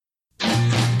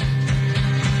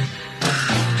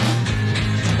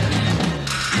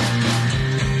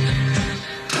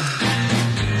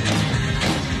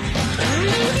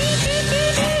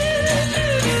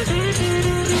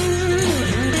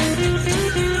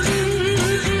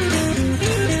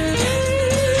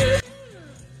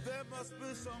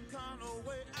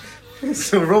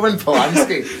So Roman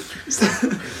Polanski.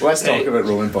 Let's talk about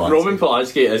Roman Polanski. Roman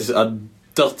Polanski is a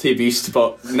dirty beast,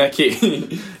 but Nicky...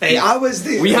 Hey, I was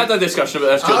the... We had a discussion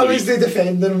about this. I was the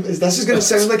defender. This is going to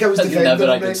sound like I was defending Never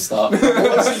a him. good start.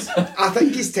 I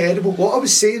think he's terrible. What I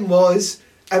was saying was,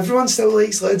 everyone still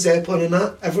likes Led Zeppelin and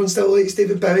that. Everyone still likes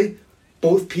David Bowie.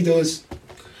 Both pedos.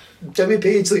 Jimmy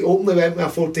Page openly went with a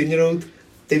 14-year-old.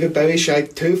 David Bowie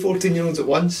shagged 2 14-year-olds at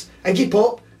once. Iggy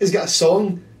Pop has got a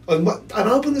song on an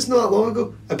album that's not that long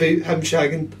ago about him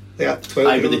shagging a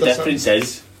 12-year-old. But the difference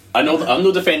is, I'm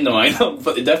not defending him either,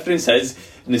 but the difference is,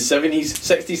 in the 70s,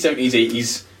 60s, 70s,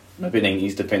 80s, maybe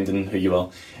 90s, depending who you are,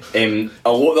 a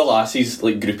lot of the lassies,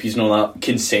 like groupies and all that,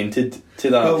 consented to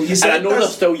that. Well, and I know they're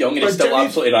still young and it's still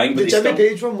absolutely wrong, but the Jimmy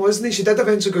Page one, wasn't he? She did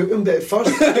eventually go to him, but at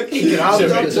first he grabbed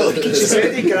her. She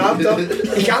said he grabbed her.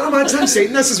 You can't imagine him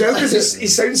saying this as well, because he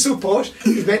sounds so posh.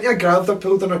 He went to grabbed her,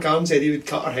 pulled on her car and said he would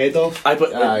cut her head off. Wait,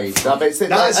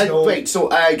 so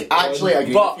I actually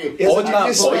agree with you. On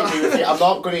that point, I'm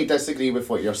not going to disagree with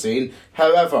what you're saying.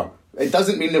 However, it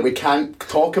doesn't mean that we can't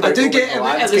talk about Roman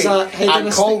Polanski and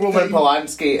call Roman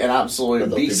Polanski an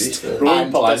absolute beast.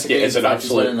 Roman Polanski is an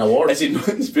absolute award.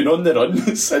 He's been on the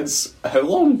run since how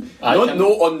long? Not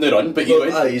on the run, but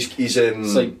he's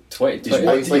it's like 20. He's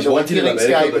like the WikiLeaks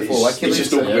guy before. He's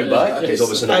just not going back.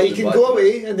 He can go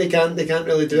away and they can't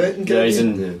really do it. Yeah, he's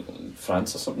in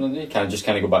France or something. He can't just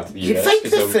kind of go back to the US. You'd think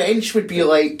the French would be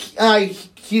like, aye,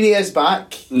 here he is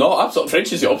back. No, absolutely.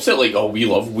 French is the opposite. Like, oh, we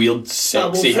love weird,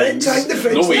 sexy French, I think the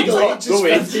French legal age is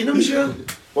 15, I'm sure.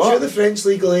 What? Sure, the French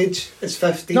legal age is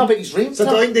 15. No, but he's raped. So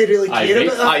I don't think they really care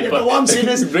about that. But what I'm saying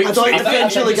is, I don't think the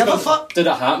French really give a fuck. Did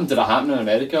it happen in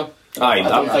America? Aye, it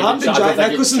happened in Jack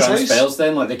Nicholson's house.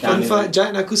 Then, like, they can't. In fact,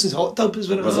 Jack Nicholson's hot tub is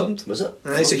when it happened. Was it?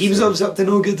 Aye, so he was obviously up to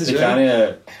no good as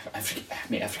well.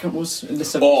 African was in the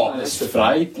 70s. It's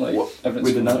fried. Like,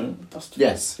 everything's been done.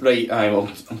 Yes. Right,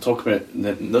 I'm talking about...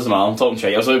 Doesn't matter, I'm talking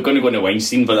shit. I was going to go into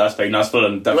Weinstein, but that's fine. That's for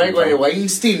a different... Right, going to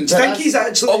Weinstein. Do you think he's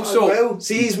actually also, well?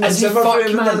 See, he's is he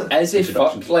fucked, man? Is he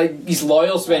fucked? Like, his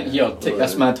lawyers went, here, take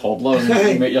this mad hobbler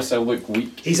and make yourself look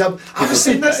weak. I was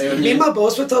saying this, me and my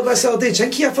boss were talking about this all day. Do you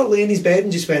think he ever lay in his bed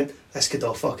and just went, this could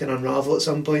all fucking unravel at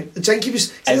some point? Do you think he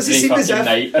was... Every fucking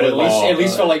night, or at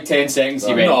least for like 10 seconds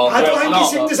he went... I don't think he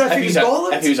seemed as if he was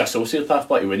bothered. If he was a sociopath,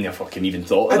 but he wouldn't have fucking even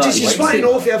thought of I that. just want to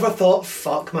know if he ever thought,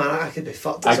 fuck man, I could be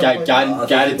fucked at some point. I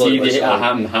guarantee you it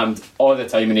happened all the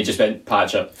time and he just went,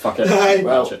 patch it, fuck it.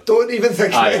 Don't even think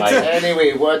about it.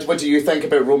 Anyway, what do you think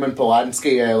about Roman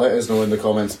Polanski? Let us know in the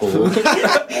comments below.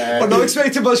 We're not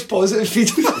expecting much positive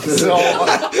feedback.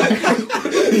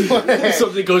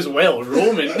 Something goes well,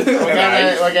 Roman.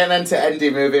 We're getting into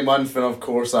Indie Movie Month, and of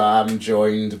course I am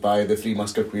joined by the three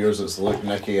Musketeers. It's Luke,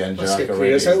 Nicky and Jack.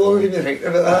 How long have you been thinking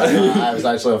about that? I was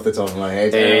actually off the top of my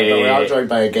head. But we are joined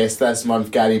by a guest this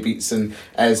month. Gary Beatson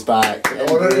is back.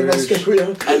 Honorary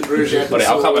Musketeer. And Bruges.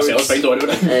 I'll have myself find on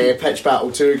it. Pitch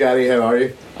Battle 2, Gary, how are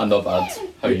you? I'm not bad.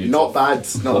 How are you? Not bad.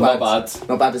 Not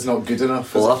bad is not good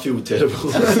enough. Well, I feel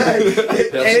terrible.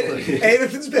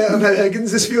 Anything's better than how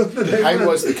Higgins is feeling today. How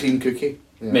was the cream cookie?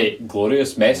 Yeah. Mate,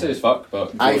 glorious, messy as fuck,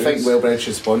 but I think Wellbred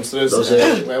should sponsor us.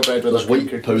 Wellbred with there's white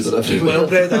powder everywhere.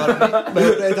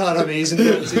 Wellbred are amazing.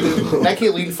 Nicky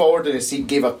leaned forward in his seat,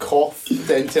 gave a cough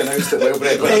then to announce that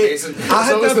Wellbred was amazing.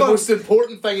 That was the most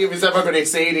important thing he was ever going to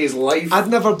say in his life. I'd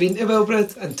never been to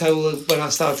Wellbred until when I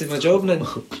started my job, and then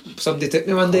somebody took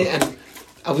me one day and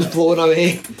I was blown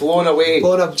away. Blown up.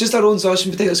 Just our own sausage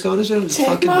and potato scone as well. Take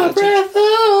fucking my magic. Breath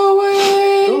away.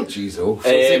 Oh jeez,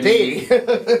 today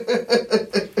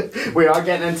we are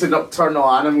getting into Nocturnal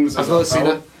Animals. I've not seen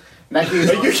it. Nicky,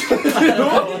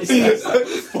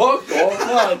 fuck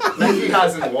off, man. Nicky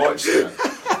hasn't watched it.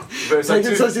 But it's like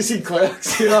to see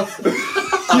Clerks, you know.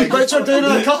 Which we're doing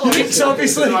in a couple of weeks,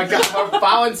 obviously. We're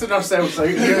balancing ourselves out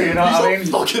here, you know what I mean?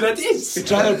 Fucking idiots. We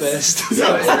try our best.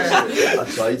 I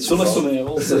tried. There's only so many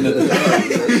hours.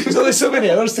 There's only so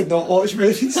many hours to not watch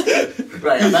movies.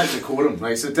 Right, and that's decorum.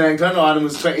 Right, so Nocturnal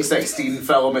Animals 2016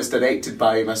 film. It's directed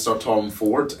by Mr. Tom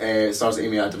Ford. It stars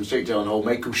Amy Adams, Jake Gyllenhaal,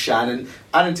 Michael Shannon,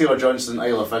 Aaron Taylor-Johnson,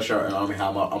 Isla Fisher and Armie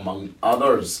Hammer, among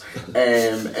others.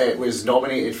 It was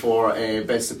nominated for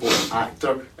Best Supporting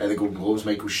Actor at the Golden Globes.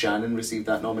 Michael Shannon received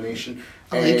that nomination.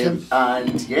 I like him.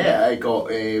 And yeah, I got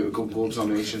Golden Globes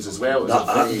nominations as well. That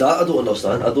I don't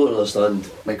understand. I don't understand.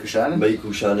 Michael Shannon?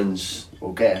 Michael Shannon's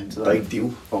We'll get into big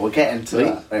deal. Well, we'll get into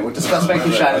that. Right, we'll discuss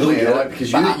Michael Shannon later.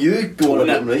 Because you go on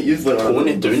it, right? You've went on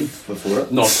it down before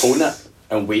it. No, tone it.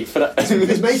 and wait for it.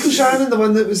 Is Michael Shannon the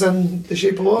one that was in The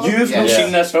Shape of Water? You've not Yeah.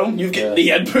 seen this film. You've got the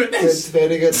input in Good, this.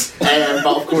 very good. But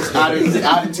of course,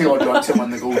 Aaron Taylor-Johnson won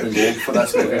the Golden Globe for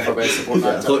this movie for Best Supporting I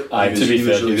Actor. thought Aye, he to be he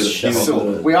fair, really he was good. shit.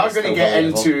 So we are going to Still get very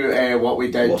into what we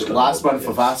did Lost last Gun. month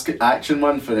for Action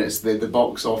Month, and it's the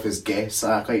box office guess.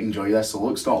 I quite enjoy this. So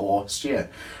Luke's not lost yet.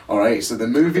 All right. So the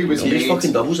movie was He just made.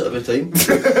 fucking doubles it every time.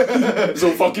 There's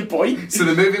no fucking point. So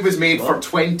the movie was made for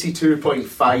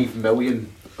 $22.5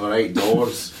 million. All right,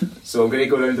 dollars. So I'm going to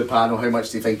go down the panel. How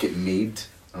much do you think it made?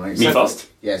 All right. Me so, first.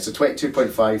 Yeah. So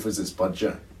 22.5 was its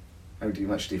budget. How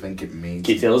much do you think it made?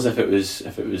 Can you tell us if it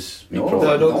was me? No,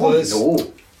 probably? No clues.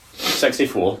 no.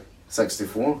 64.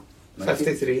 64.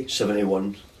 53.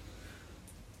 71.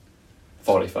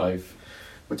 45.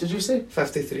 What did you say?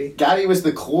 53. Gary was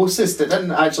the closest. It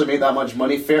didn't actually make that much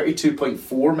money.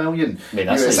 32.4 million. I mean,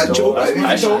 that's US a joke. dollars.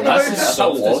 That's- That's a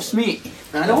loss, mate.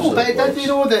 I know, but it did, you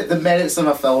know that the merits of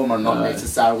a film are not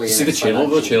necessarily. See in the its trailer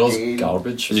though, the financial trailer's gain.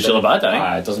 garbage. Is the trailer bad,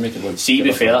 eh? It doesn't make it look See, to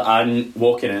be fair, I'm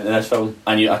walking into this film,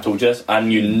 I told you this, I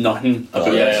knew nothing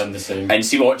about Yeah, this. I'm the same. And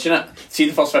see, watching it, see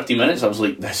the first 15 minutes, I was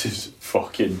like, this is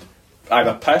fucking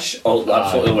either pish or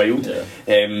absolutely wild. Yeah.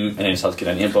 And then it starts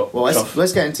getting into it, but Well,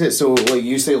 let's get into it. So, like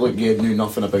you say, look, you knew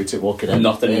nothing about it walking in.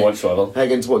 nothing whatsoever.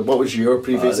 Higgins, what was your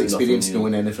previous I knew experience nothing,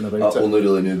 knowing anything I about it? only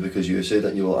really knew because you said it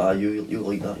and you were like, you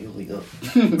like that, you like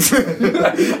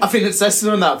that. I've been insisting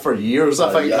on that for years.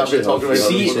 I think you I've actually been talking have. about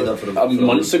See, said that for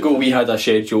months ago we had a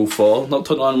schedule for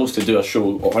Nocturnal Animals to do a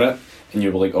show on it, and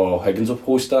you were like, oh, Higgins will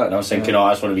post that, and I was thinking, oh,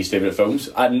 that's one of his favourite films,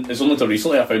 and it's only until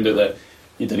recently I found out that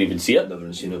you didn't even see I've it.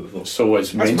 never seen it before. So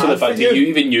it's That's meant to the mad fact for that you. you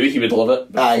even knew he would love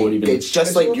it Aye, before even. it's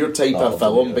just like your type Oh, of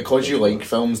film yeah. because you like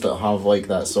films that have like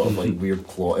that sort of like weird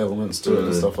plot elements to it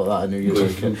and stuff like that. I knew you'd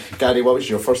like it. Gary, what was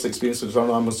your first experience with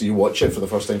Nocturnal Animals? Did you watch it for the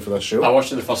first time for this show? I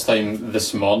watched it the first time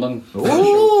this morning.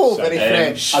 Oh, very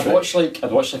fresh. I'd watched like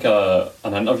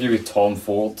an interview with Tom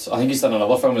Ford. I think he's done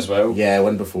another film as well. Yeah,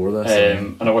 one before this.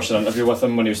 And I watched an interview with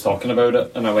him when he was talking about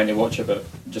it, and I went to watch it, but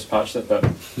just patched it. But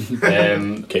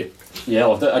Okay. yeah, I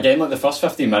loved it. Again, like the first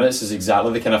 15 minutes is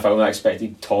exactly the kind of film I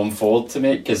expected Tom Ford to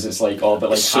make, because it's like all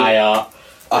about like So- high art.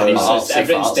 And it's artsy just,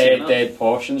 everything's fartsy, dead, innit? dead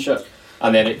posh and shit.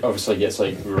 And then it obviously gets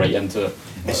like right into it.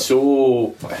 It's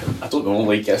so, I don't know,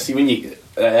 like, see when it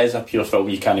is a pure film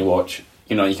you can't watch,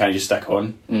 you know, you can't just stick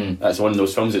on. That's one of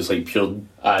those films that's like pure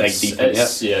dig deep into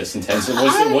it. Yeah, it's intense.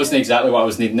 It wasn't exactly what I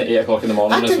was needing at 8 o'clock in the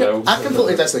morning as well. I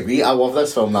completely disagree. I love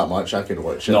this film that much. I could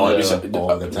watch it No, it was all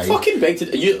the time. fucking big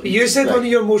to You said Right. one of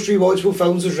your most rewatchable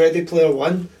films was Ready Player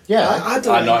One. Yeah. I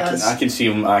don't I know, think I can see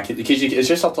him, because it's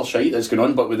just utter shite that's going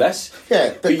on, but with this,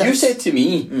 Yeah, but you that's- said to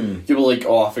me, you were like,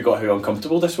 oh, I forgot how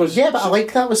uncomfortable this was. Yeah, but I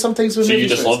like that with sometimes with So you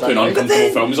movies just where love it's putting done right.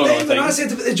 uncomfortable films on all the When I time.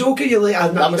 said about the Joker, you're like,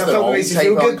 That was a the film that wrong makes you time.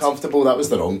 feel good. Uncomfortable. That was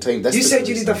the wrong time. This You was- said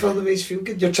you need a film that makes you feel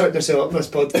good. You're trying yourself up in this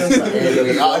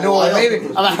podcast. I know. Maybe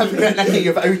I've written a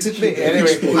you've outed me.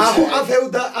 Anyway, I've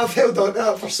held on to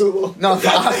that for so long. no.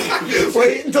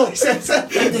 Wait until he says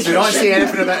it. Do not say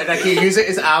anything about it, Nicky. Use it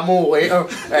as ammo later.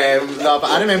 No,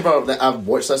 but I remember that I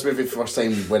watched this movie for the first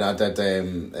time when I did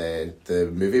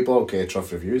the movie blog,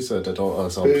 Truff Reviews. I did all,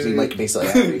 so I've seen like basically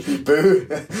every boo.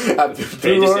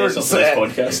 Predecessor to this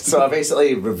podcast. So I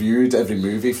basically reviewed every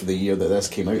movie for the year that this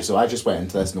came out. So I just went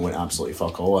into this and went absolutely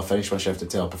fuck all. I finished my shift at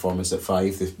teleperformance at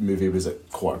 5. The movie was at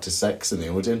 5:45 in the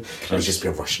Odeon. And I was just be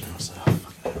rushing. I was like, oh,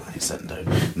 fucking hell, I'm sitting down.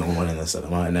 No one in the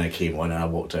cinema. And then I came on and I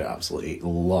walked out absolutely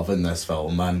loving this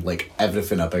film, man. Like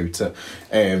everything about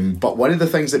it. But one of the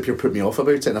things that put me off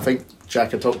about it, and I think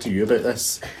Jack, I talked to you about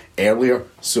this earlier.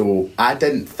 So I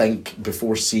didn't think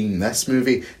before seeing this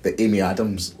movie that Amy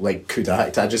Adams like could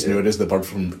act. I just knew her as the bird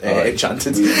from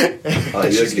Enchanted.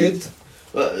 She's good.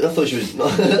 Well, I thought she was.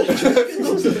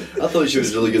 I thought she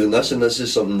was really good in this, and this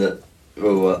is something that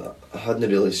I hadn't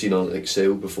really seen her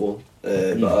excel before,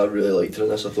 but I really liked her in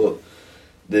this. I thought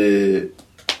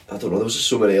I don't know, there was just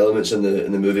so many elements in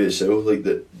the movie itself, like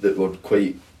that were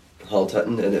quite hard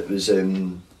hitting, and it was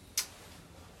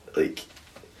like,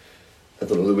 I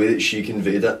don't know, the way that she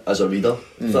conveyed it as a reader,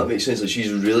 if that makes sense. Like,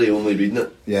 she's really only reading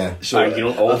it. Yeah. So You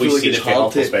don't I always feel like see it's the female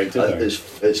hard to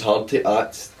perspective. it's hard to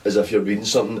act as if you're reading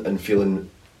something and feeling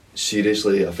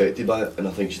seriously affected by it, and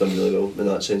I think she's done really well in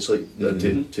that sense, like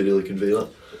to really convey that.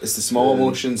 It's the small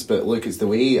emotions, but look, it's the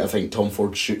way I think Tom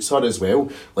Ford shoots her as well.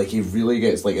 Like he really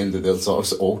gets like into the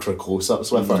sort of ultra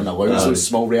close-ups with her and allows those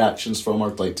small reactions from her,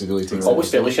 like to really take. Always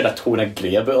felt like she had a tone of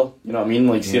grey about her. You know what I mean?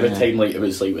 Like see every Yeah. time like it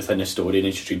was like within the story and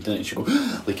then she's reading it and she'd go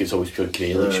like it was always pure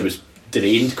grey. Like she was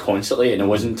drained constantly, and it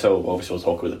wasn't until obviously we'll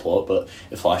talk about the plot, but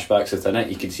the flashbacks within it,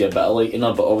 you can see a bit of light in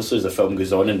her. But obviously as the film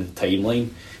goes on in the timeline,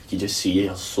 you just see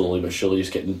her slowly but surely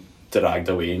just getting dragged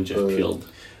away and just pure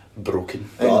broken.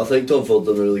 But I think Tom Ford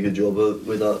done a really good job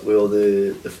with that, with all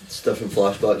the different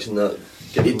flashbacks and that.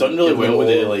 He'd done really well with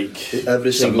the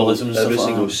every symbolism and every stuff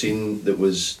single like that. scene that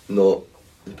was not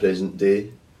the present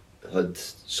day had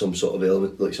some sort of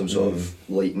element, like some sort of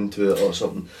lighting to it or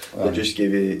something. That just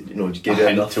gave you, just gave A you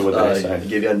hint enough. to what it is, aye.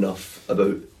 Gave you enough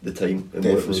about the time and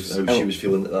what it was, how she was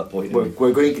feeling at that point.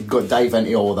 We're going to dive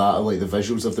into all that, like the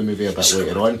visuals of the movie a bit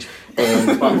later on.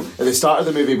 But at the start of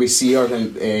the movie, we see her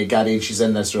and Gary, and she's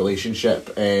in this relationship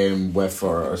with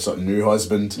her sort of new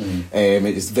husband.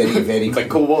 It's very, very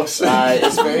Finkel was.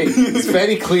 it's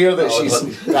very clear that she's.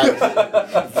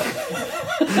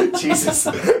 Jesus,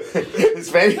 it's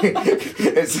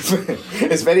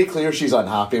very clear she's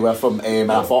unhappy with him.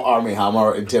 And I thought Armie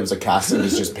Hammer, in terms of casting,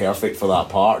 was just perfect for that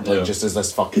part. Like, just as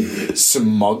this fucking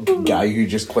smug guy who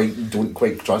just don't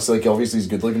quite trust. Like, obviously he's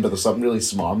good looking, but there's something really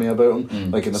smarmy about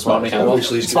him. Like in the Smarmy Hammer.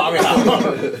 Smarmy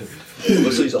Hammer.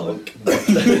 Obviously he's a hunk.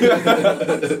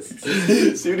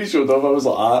 See when he showed up, I was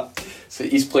like, so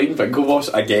he's playing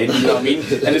Winklevoss again, you know what I mean?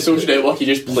 In the Social Network, he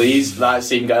just plays that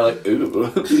same guy like, ooh, no.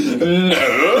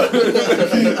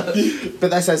 But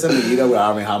this is in the era where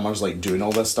Armie Hammer's like doing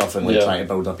all this stuff and like trying to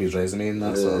build up his resume and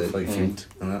that sort of like field.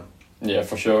 Yeah,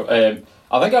 for sure. I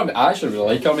actually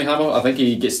really like Armie Hammer. I think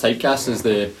he gets typecast as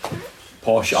the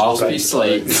posh arse piece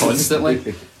like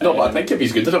constantly. No, but I think if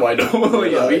he's good at it, why not? You know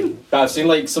what I mean? But I've seen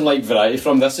like some like variety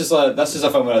from this is a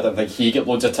film where I don't think he get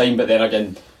loads of time, but then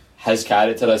again, his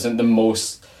character isn't the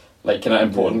most like kind of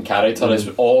important character. It's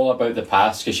all about the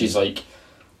past because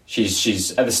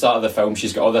she's at the start of the film.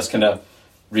 She's got all this kind of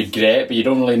regret, but you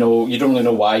don't really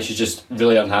know why. She's just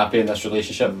really unhappy in this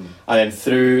relationship, and then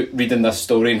through reading this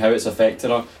story and how it's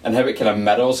affected her and how it kind of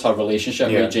mirrors her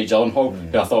relationship with Jake Gyllenhaal,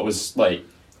 who I thought was like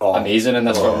amazing in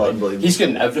this film. Like, he's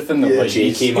getting everything that like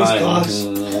JK man.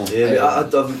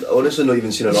 I've honestly not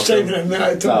even seen enough of him.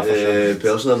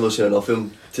 Personally, I've not seen enough of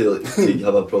him to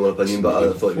have a proper opinion, but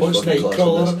I thought he was fucking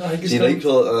class.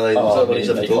 Nightcrawler, was that when he's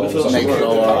a photographer or something?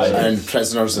 Nightcrawler and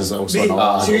Prisoners is also See when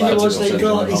you watch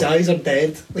Nightcrawler, his eyes are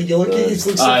dead. Like you look at it, it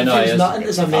looks like there's nothing.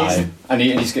 It's amazing. And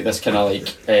he's got this kind of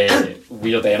like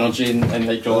weird energy in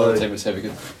Nightcrawler. It was heavy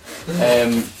good.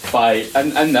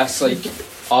 And this like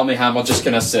Armie Hammer just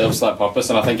kind of serves that purpose,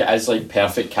 and I think it is like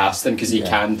perfect casting because he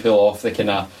can pull off the kind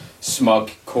of smug,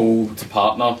 cold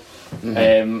partner.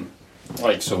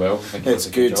 Like so well. It's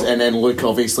good. And then look,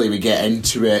 obviously we get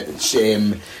into it.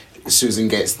 Susan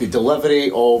gets the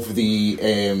delivery of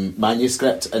the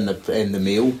manuscript in the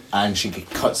mail, and she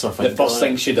cuts her finger. The first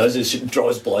thing she does is she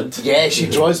draws blood. Yeah, she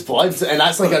draws blood, and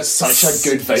that's like such a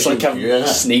good visual. It's like a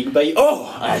snake bite.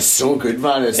 Oh, it's so good,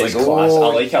 man. It's like class. I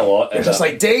like it a lot. It's just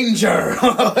like danger.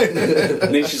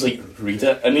 And then she's like, read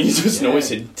it, and you just know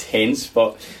it's intense,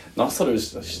 but. No, I thought it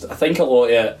was. I think a lot of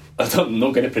it. I'm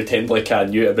not going to pretend like I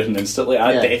knew everything instantly.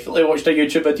 I definitely watched a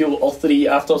YouTube video or 3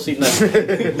 after seeing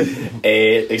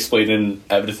it, explaining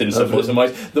everything symbolism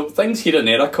wise. The things here and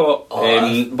there I caught,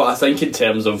 but I think in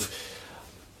terms of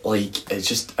like it's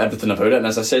just everything about it. And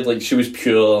as I said, like she was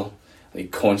pure, like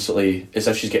constantly as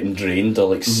if she's getting drained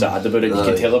or like sad about it. You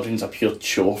can tell everything's a pure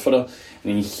chore for her,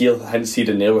 and you hear hints here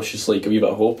and there where she's like a wee bit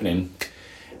of hope, and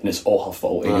it's all her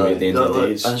fault anyway at the end of the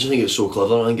day. I just think it's so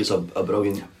clever. I think it's a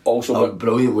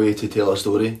brilliant way to tell a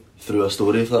story through a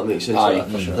story, if that makes sense. Aye,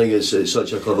 for sure. I think it's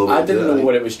such a clever way. I didn't know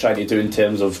what it was trying to do in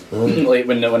terms of like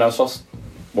when I was first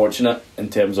watching it, in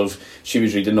terms of she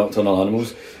was reading Nocturnal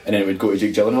Animals and then it would go to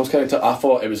Jake Gyllenhaal's character. I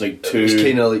thought it was like two. It was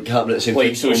kind of like happening at the same time.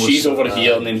 Like so, she's over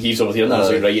here and then he's over here, and I was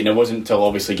like, right. And it wasn't until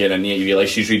obviously getting in there you realise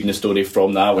she's reading the story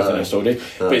from that within a story.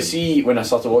 But see, when I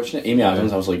started watching it, Amy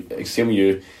Adams, I was like, same with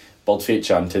you, Birdfate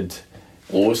chanted.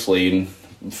 Lois Lane,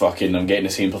 fucking, I'm getting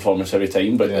the same performance every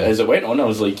time. But as it went on, I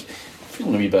was like,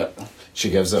 feeling a wee bit. She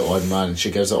gives it on, man.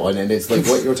 She gives it on, and it's like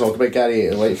what you were talking about, Gary.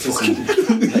 I like to see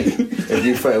if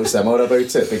you feel similar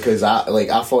about it, because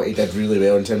I thought he did really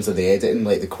well in terms of the editing,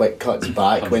 like the quick cuts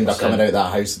back 100%. When they're coming out of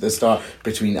that house at the start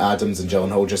between Adams and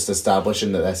Gyllenhaal, just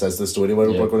establishing that this is the story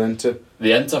we're going into.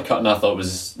 The intercutting I thought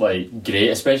was like great,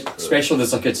 especially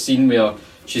there's like a scene where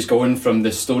she's going from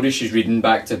the story she's reading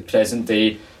back to present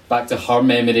day. Back to her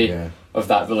memory of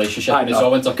that relationship, and it's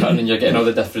all intercutting, and you're getting all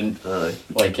the different,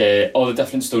 all the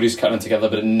different stories cutting together.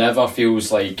 But it never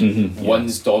feels like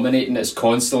one's dominating. It's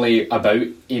constantly about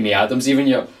Amy Adams. Even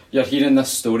you're hearing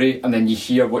this story, and then you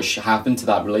hear what happened to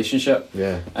that relationship,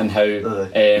 and how,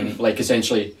 like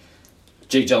essentially,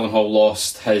 Jake Gyllenhaal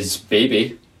lost his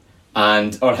baby,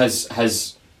 or his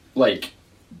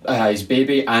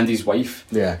baby and his wife.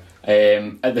 Yeah.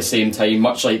 At the same time,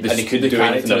 much like the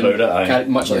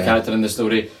character in the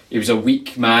story, he was a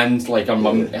weak man, like her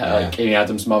mum, like Amy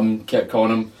Adams' mum kept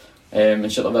calling him,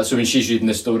 and shit like that. So when she's reading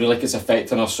the story, like, it's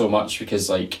affecting her so much because,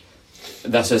 like,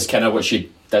 this is kind of what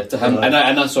she did to him, and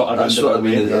that's what I That's what I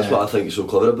mean. Yeah. That's what I think is so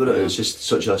clever about it. It's just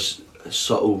such a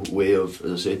subtle way of,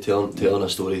 as I say, telling a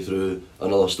story through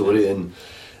another story, and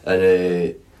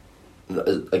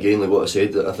again, like what I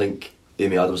said, I think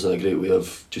Amy Adams did a great way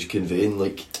of just conveying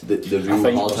like the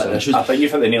real hard hitting issues. I think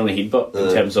you've hit the nail on the head, but in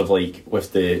Yeah. terms of like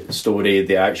with the story,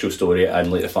 the actual story,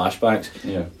 and like the flashbacks,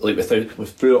 Yeah. like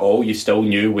through it all, you still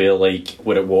knew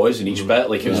what it was in each bit.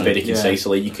 Like it was very Yeah. concise,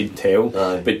 like you could tell.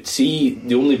 Aye. But see,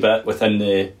 the only bit within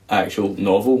the actual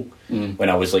novel when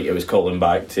I was like, it was calling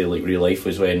back to like real life,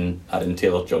 was when Aaron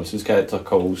Taylor Johnson's character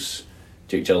calls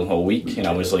Jake Gyllenhaal weak, and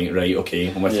I was like, right, okay,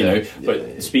 I'm with you now.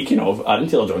 But speaking of, Aaron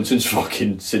Taylor Johnson's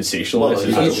fucking sensational. Well, This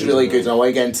is he's really good. I want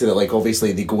to get into it. Like,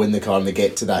 obviously, they go in the car and they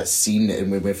get to that scene,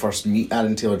 and when we first meet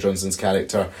Aaron Taylor Johnson's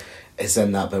character, it's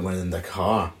in that bit when in the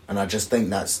car, and I just think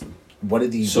that's one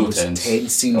of the So most tense.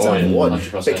 tense scenes Oh, I've yeah,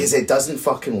 watched 100%. because it doesn't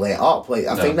fucking let up. Like,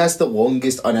 I No. think that's the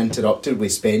longest uninterrupted we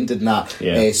spend in that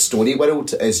story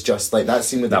world. Is just like that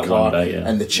scene with That the car one bit, yeah.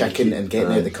 and the chicken and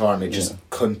getting out of the car, and it just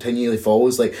continually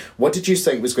follows. Like, what did you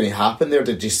think was going to happen there?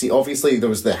 Did you see? Obviously, there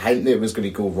was the hint that it was going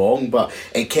to go wrong, but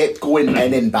it kept going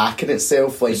in and back in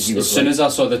itself. Like, As soon as I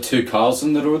saw the two cars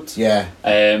on the road, yeah.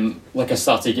 like I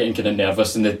started getting kind of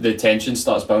nervous, and the tension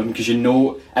starts building because you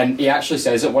know, and he actually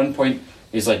says at one point,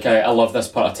 he's like, I love this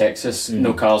part of Texas,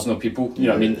 no cars, no people, you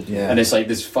know what I mean? Yeah. And it's like,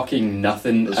 there's fucking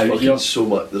nothing There's out fucking here. so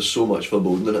much. There's so much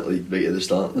foreboding in it, like right at the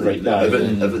start. Like, Right, aye.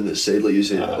 everything that's said, like you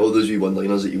say, all those wee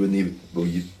one-liners that you wouldn't even. Well,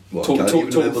 you. Well, I Total- can't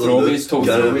even total remember them now. throwaways, total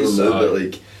Can't remember them throwaways, now, but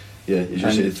like, yeah, as you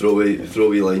And- say,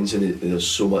 throwaway lines, and there's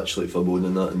so much like foreboding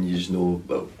in that, and you just know,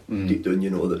 well, deep down, you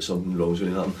know that something wrong's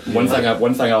going to happen. One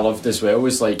thing I loved as well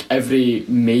was like every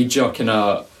major kind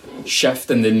of shift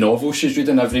in the novel she's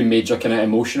reading, every major kind of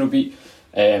emotional beat,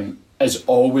 is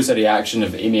always a reaction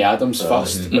of Amy Adams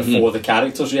first before the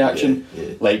character's reaction. Yeah.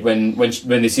 Like when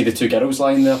they see the two girls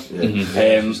lying there,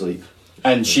 It's like,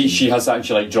 and she has that, and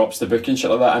she like drops the book and shit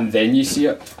like that, and then you see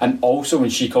it. And also when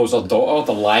she calls her daughter,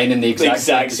 they're lying in the exact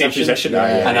same position.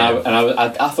 Yeah. And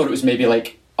I thought it was maybe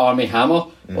like Armie Hammer,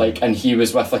 like, and he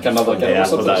was with like another girl Yeah, or I thought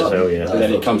something. that as well, yeah. And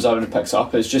then he comes out and picks it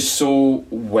up. It's just so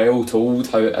well told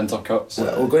how it intercuts.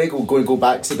 We're going to go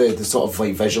back to the sort of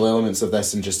like visual elements of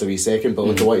this in just a wee second, but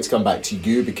I wanted to come back to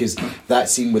you because that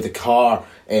scene with the car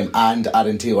and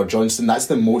Aaron Taylor Johnson, that's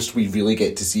the most we really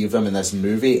get to see of him in this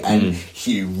movie, and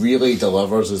he really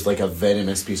delivers as like a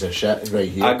venomous piece of shit right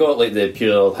here. I got like the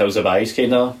pure House of Eyes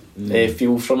kind of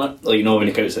feel from it. Like, you know, when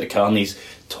he goes to the car and he's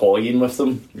toying with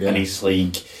them, and he's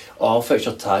like, oh, I'll fix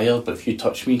your tyre, but if you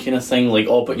touch me kind of thing, like,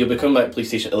 oh, but you'll be coming back to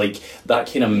PlayStation, like that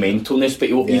kind of mentalness, but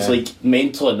he's like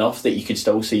mental enough that you could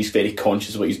still say he's very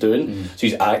conscious of what he's doing, so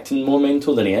he's acting more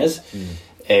mental than he is.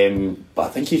 But I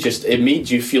think he's just, it made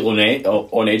you feel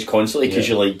on edge constantly, because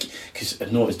you're like, because I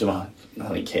noticed my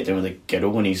like head down with the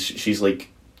girl when she's like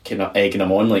kind of egging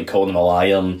him on, like calling him a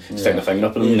liar and sticking the finger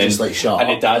up at him, and just then like, shut and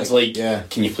up, the dad's like,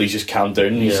 can you please just calm down?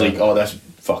 And he's like, oh, this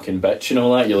fucking bitch and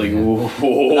all that. You're like,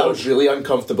 whoa. That was really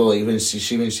uncomfortable. Like, when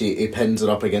he pins her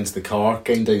up against the car,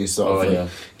 kind of, he's sort of like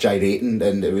gyrating,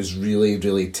 and it was really,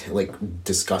 really like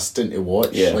disgusting to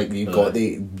watch. Yeah. Like, you got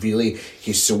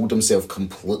he sold himself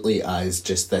completely as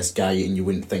just this guy, and you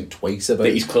wouldn't think twice about.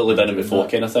 But he's clearly done it before,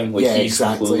 kind of thing. Like, Yeah, he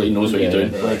exactly. clearly knows what he's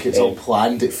doing. Like, it's all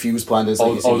planned. It feels planned. It's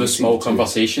like All the small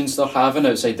conversations they're having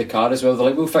outside the car as well. They're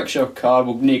like, we'll fix your car,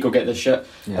 we'll need to go get this shit.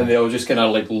 And they're all just kind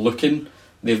of like looking.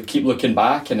 They keep looking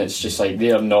back, and it's just like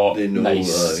they're not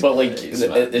nice. But like,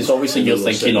 it's obviously you're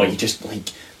thinking, oh, you just like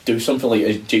do something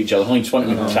like Jake Gyllenhaal, you just want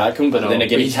to track him, but then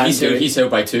again, he can't do it. He's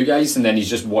held by two guys, and then he's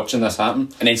just watching this happen.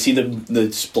 And then see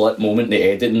the split moment, the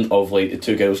editing of like the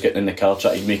two girls getting in the car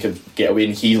trying to make him get away,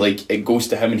 and he like, it goes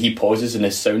to him and he pauses and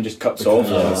his sound just cuts off.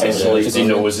 It's like, because he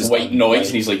knows it's white noise,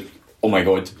 and he's like, oh my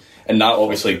god. And that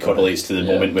obviously correlates to the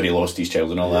moment where he lost his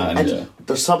child and all that. And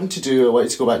there's something to do. I wanted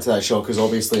to go back to that shot because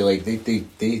obviously, like,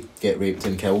 they get raped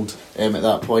and killed at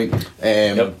that point.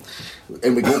 And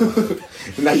we go.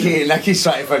 Nicky's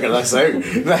trying to figure this out.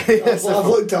 I've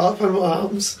looked it up and what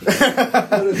happens.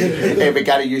 But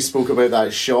Gary, you spoke about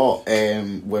that shot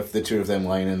with the two of them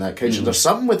lying in that couch. There's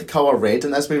something with the colour red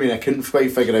in this movie, and I couldn't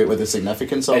quite figure out what the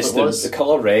significance of it was. The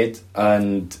colour red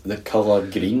and the colour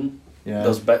green. Yeah.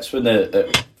 There's bits when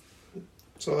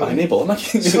Sorry. I know,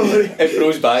 Sorry. it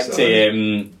throws back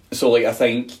to so like I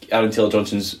think Aaron Taylor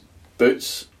Johnson's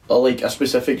boots are like a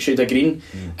specific shade of green,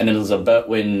 and then there's a bit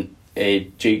when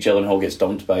Jake Gyllenhaal gets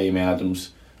dumped by Amy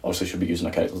Adams. Obviously, should be using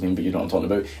a character's name, but you know what I'm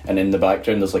talking about. And in the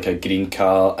background, there's like a green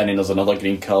car, and then there's another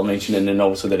green car mentioned, and then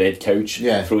also the red couch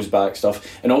throws back stuff.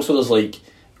 And also, there's like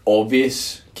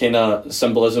obvious kind of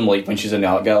symbolism, like when she's in the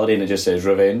art gallery and it just says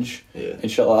revenge Yeah. and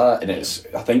shit like that. And it's,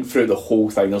 I think throughout the whole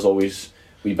thing there's always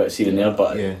wee bits here and there,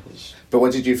 but Yeah. But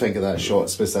what did you think of that shot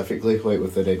specifically, like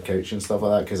with the red couch and stuff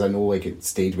like that? Because I know, like, it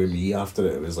stayed with me after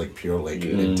it. It was like pure, like,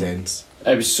 intense.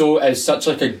 It's such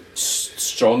like a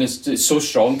strong. It's so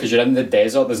strong because you're in the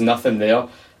desert. There's nothing there,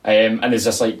 and it's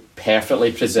just like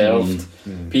perfectly preserved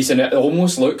piece, and it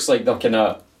almost looks like they're kind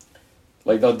of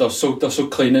like they're so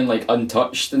clean and like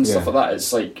untouched and stuff Yeah. like that.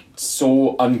 It's like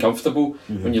so uncomfortable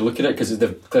when you look at it because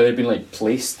they've clearly been like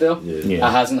placed there. Yeah.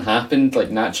 It hasn't happened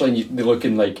like naturally. And they're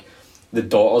looking like the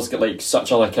daughter's got like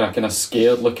such a like a kind of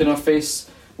scared look in her face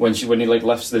when he like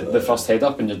lifts the first head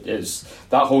up, and it's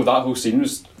that whole scene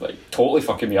was like totally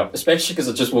fucking me up, especially because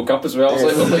I just woke up as well. I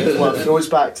was like, Well, it goes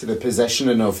back to the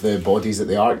positioning of the bodies at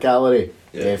the art gallery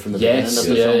from the Yes, beginning of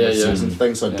the yeah, film, yeah, the yeah. season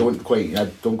thing. So I don't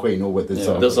quite know what the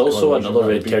sort of there's also correlation another that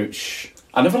red would be. couch.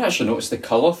 I never actually noticed the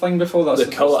colour thing before. That's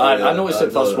The colour, I noticed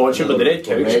it first watching, but the red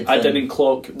couch, red I thing. didn't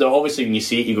clock. There, obviously, when you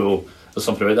see it, you go, there's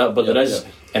something about that, but there is,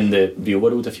 in the real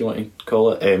world, if you want to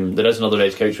call it, there is another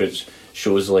red couch which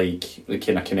shows, like, it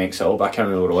kind of connects it all, but I can't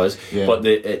remember what it was. Yeah. But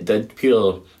it did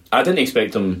pure. I didn't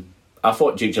expect them. I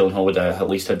thought Jake Gyllenhaal would at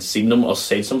least had seen them or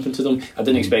said something to them. I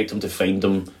didn't expect them to find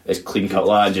them as clean cut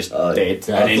and just dead.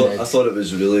 Yeah, And then- I thought it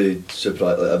was really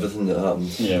surprising. Like everything that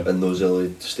happened Yeah. in those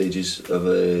early stages of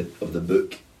the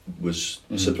book was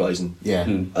surprising. Yeah.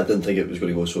 I didn't think it was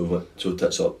going to go so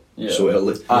tits up Yeah. so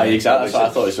early. Exactly. That's what I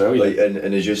thought as well. Like, and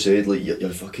as you said, like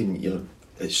you're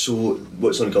it's so,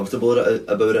 what's uncomfortable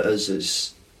about it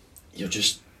is you're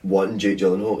just wanting Jake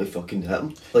Gyllenhaal to fucking hit him.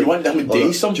 Like, You want him to do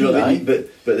do something, you know what I aye. mean? But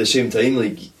at the same time,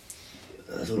 like,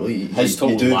 I don't know. His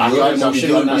total do lack of realise- emotion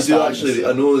you on do that stance. actually.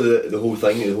 I know the whole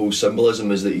thing, the whole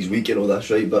symbolism is that he's weak and all that's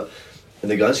right, but in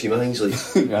the grand scheme of things, like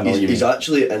I know what you he's mean.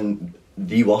 actually in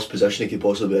the worst position he could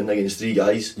possibly be in against three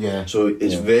guys. Yeah. So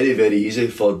it's very, very easy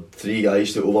for three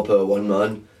guys to overpower one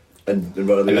man and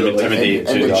run away And then with their life. intimidate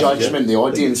And the Yeah. judgment the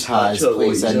audience It's has actually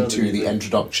plays easier into than the you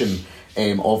introduction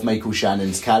of Michael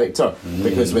Shannon's character,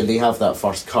 because when they have that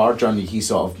first car journey, he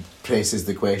sort of presses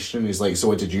the question. He's like, "So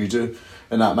what did you do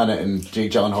in that minute?" And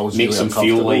Jake Gyllenhaal's Makes really him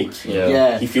feel uncomfortable. like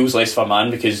Yeah. he feels less of a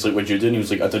man because like, what'd you do? And he was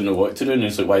like, I didn't know what to do. And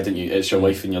he's like, why didn't you? It's your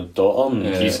wife and your daughter. And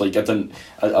Yeah. he's like,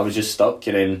 I was just stuck.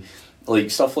 And then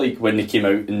like stuff like when they came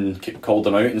out and called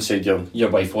him out and said, Your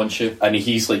wife wants you. and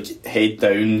he's like head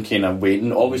down, kind of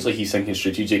waiting. Obviously, he's thinking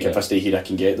strategic. If I stay here, I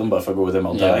can get them. But if I go with them,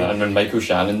 I'll Yeah, die. and when Michael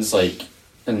Shannon's like,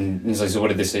 and he's like, so what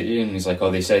did they say to you? And he's like,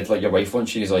 oh, they said like your wife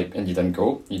wants you. He's like, and you didn't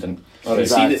go. You didn't. All right,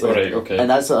 Exactly. all right, okay. And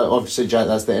that's obviously, Jack,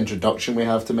 that's the introduction we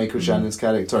have to Michael Shannon's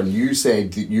character. And you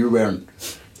said that you weren't.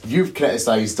 You've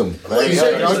criticised him. Right? You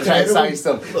said You've he's criticised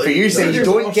him. But you said you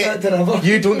don't get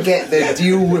the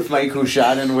deal with Michael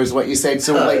Shannon, was what you said.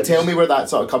 So like, tell me where that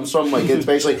sort of comes from. Like,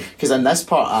 especially because in this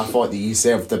part, I thought that he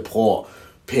served the plot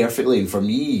perfectly, and for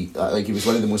me, like, he was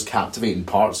one of the most captivating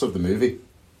parts of the movie.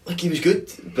 Like, he was good,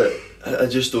 but I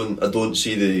just don't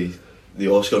see the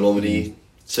Oscar nominee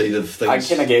side of things.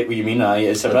 I kind of get what you mean.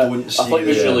 It's a I bit. don't I see thought it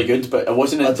was the- really good, but it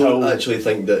wasn't I until don't actually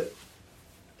think that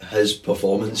his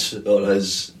performance or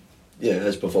his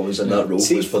performance in that role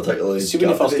See- was particularly. See when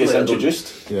he first captivating. gets Like, I don't-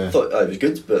 introduced. Yeah. I thought it was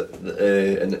good, but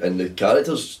and the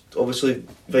character's obviously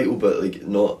vital, but like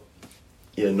not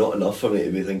enough for me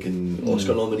to be thinking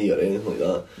Oscar nominee or anything like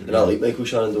that. And I like Michael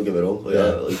Shannon, don't get me wrong. Like, Yeah.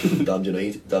 I like Damned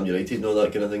United and all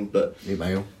that kind of thing. But 8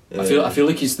 Mile. I feel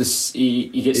like he's this. He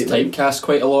gets typecast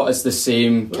quite a lot as the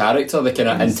same character, the kind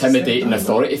of intimidating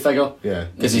authority figure. Yeah.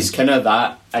 Because he's kind of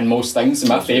that in most things. And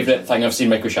my favourite thing I've seen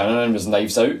Michael Shannon in was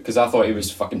Knives Out, because I thought he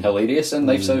was fucking hilarious in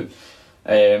Knives Out.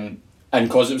 And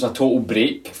because it was a total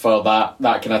break for that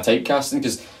kind of typecasting,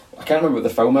 because I can't remember what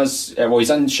the film is. Well, he's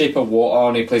in Shape of Water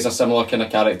and he plays a similar kind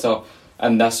of character.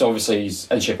 And this, obviously, he's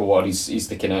in Shape of Water, he's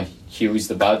the kind of Hugh, he's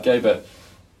the bad guy, but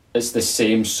it's the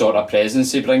same sort of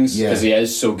presence he brings, because he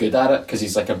is so good at it, because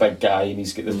he's like a big guy and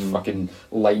he's got this fucking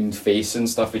lined face and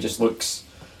stuff. He just looks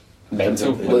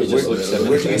mental. Where, He just looks where do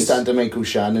you intense. stand to Michael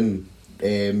Shannon?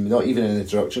 Not even in the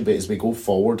introduction, but as we go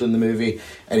forward in the movie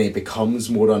and it becomes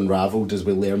more unravelled as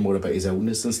we learn more about his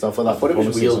illness and stuff like that. I thought it was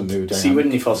Performances and new weird. See, dynamic.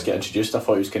 when he first get introduced, I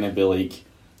thought it was going to be like.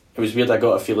 It was weird. I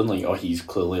got a feeling like, oh, he's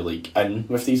clearly like in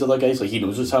with these other guys. Like he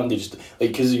knows what's happening. He just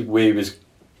like because the way he was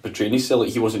portraying himself, like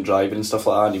he wasn't driving and stuff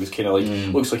like that. And he was kind of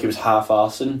like looks like he was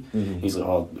half-arsing. He's like,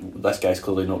 oh, this guy's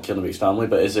clearly not caring about his family.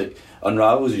 But as it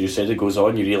unravels, as you said, it goes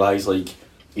on. You realise like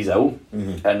he's ill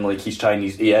and like he is going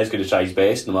to try his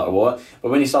best no matter what.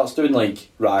 But when he starts doing like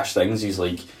rash things, he's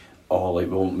like, oh, like,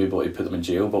 we won't be able to put them in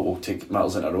jail, but we'll take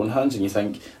matters in our own hands. And you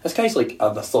think, this guy's like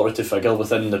an authoritative figure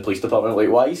within the police department. Like,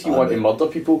 why is he wanting to murder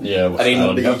people? Yeah, and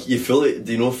then, but you fully,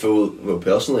 do you know, well,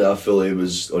 personally, I fully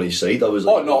was on his side. I was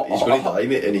like, he's going to die,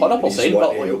 mate, and he's 100%, wanting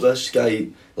but, to help this guy,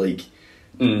 like,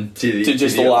 to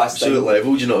just the the last absolute thing.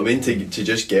 level, do you know what I mean? To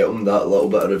just get him that little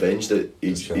bit of revenge that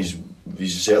he's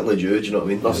certainly due, do you know what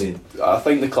I mean? I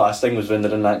think the class thing was when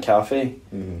they're in that cafe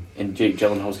and Jake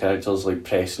Gyllenhaal's character's like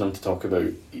pressing him to talk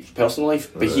about his personal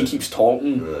life, but he keeps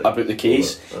talking about the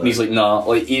case, and he's like, nah,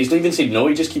 like, he's not even saying no,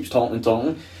 he just keeps talking,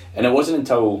 and it wasn't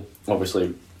until,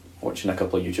 obviously, watching a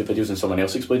couple of YouTube videos and someone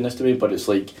else explained this to me, but it's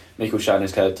like Michael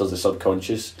Shannon's character's the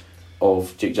subconscious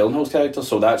of Jake Gyllenhaal's character,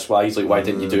 so that's why he's like, why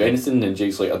didn't you do anything? And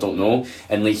Jake's like, I don't know.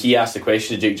 And like, he asked the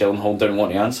question that Jake Gyllenhaal didn't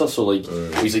want to answer, so like,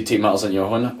 he's like, take matters in your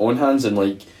own hands. And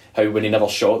like, how when he never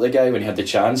shot the guy when he had the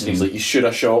chance, and he's like, you should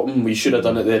have shot him, we should have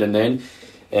done it there and then.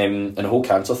 And the whole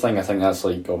cancer thing, I think that's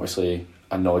like obviously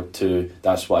a nod to,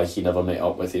 that's why he never met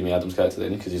up with Amy Adams' character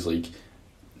then, because he's like,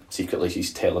 secretly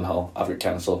she's telling her, I've got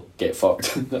cancer, get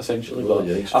fucked, essentially. But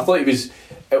I thought he was...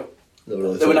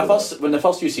 When the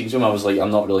first few scenes with him, I was like,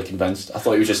 I'm not really convinced. I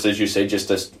thought he was just, as you said, just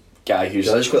this guy who's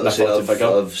I just got to say, figure.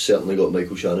 I've certainly got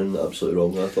Michael Shannon absolutely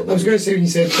wrong. I was going to say, when you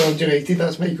said Bond United,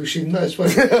 that's Michael Sheen, that's why.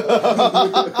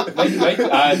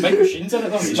 Michael Sheen's in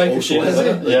it though. Michael Sheen is in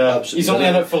it. Yeah, he's only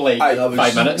in it for like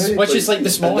 5 minutes, which is like the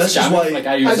smallest jam for a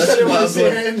guy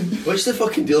who's... What's the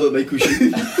fucking deal about Michael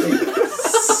Sheen?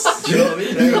 Do you know what I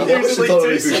mean? I'm not talking about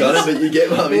Michael Shannon, but you get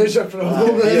what I mean. There's a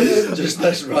problem. Yeah, just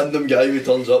this random guy who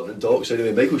turns up and talks.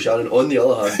 Anyway, Michael Shannon, on the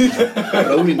other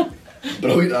hand,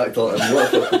 brilliant actor, and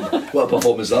what a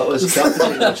performance that was.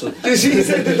 Captivating, actually. Does he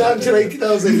say the damn United?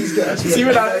 I was like, he's got See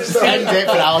when I in-depth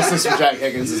analysis from Jack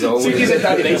Higgins as always. See, he said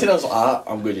that United, I was like,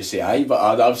 I'm going to say aye, but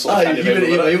I absolutely can't remember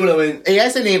it. When I went, he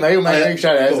has a name out, Michael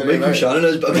Shannon. well, Michael Shannon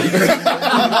is, but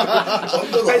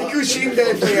Michael Sheen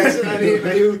definitely isn't a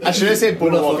name. I should have said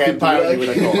Boardwalk Empire, he would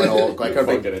have got it a lot quicker.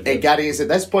 But Gary, it's at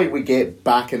this point we get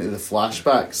back into the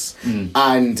flashbacks,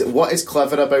 and what is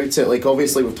clever about it, like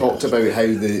obviously we've talked about how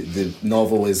the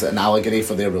novel is an allegory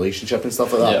for their relationship and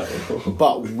stuff like that,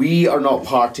 but we are not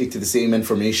party to the same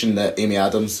information that Amy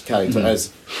Adams' character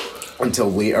is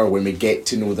until later, when we get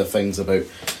to know the things about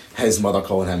his mother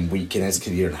calling him weak in his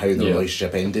career and how the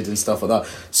relationship ended and stuff like that.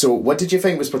 So what did you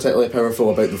think was particularly powerful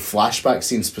about the flashback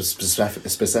scenes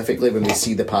specifically when we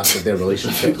see the past of their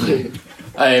relationship?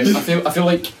 I feel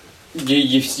like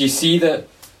you see that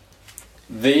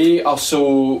they are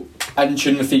so in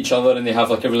tune with each other, and they have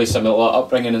like a really similar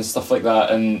upbringing and stuff like that,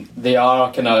 and they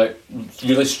are kind of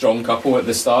really strong couple at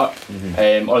the start,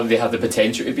 or they have the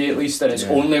potential to be at least. And it's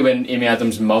only when Amy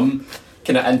Adams' mum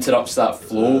kind of interrupts that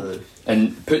flow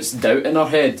and puts doubt in her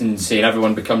head and saying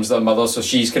everyone becomes their mother, so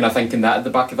she's kind of thinking that at the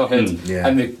back of her head,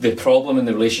 and the problem in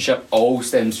the relationship all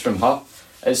stems from her.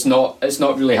 It's not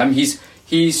really him.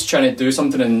 He's trying to do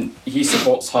something and he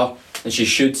supports her, and she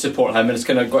should support him, and it's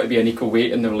kind of got to be an equal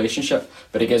weight in the relationship.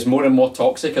 But it gets more and more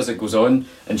toxic as it goes on,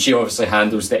 and she obviously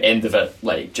handles the end of it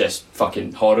like just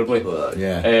fucking horribly.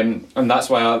 And that's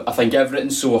why I think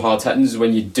everything's so hard hitting, is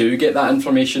when you do get that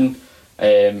information,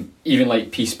 even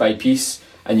like piece by piece,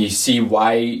 and you see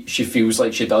why she feels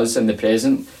like she does in the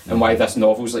present, and why this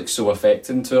novel's like so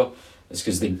affecting to her. It's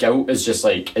because the guilt is just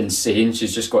like insane.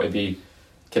 She's just got to be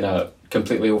kind of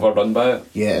completely overrun by it.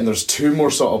 Yeah, and there's two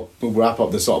more sort of, we'll wrap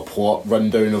up the sort of plot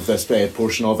rundown of this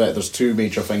portion of it. There's two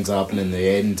major things happening in the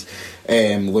end.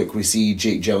 Look, we see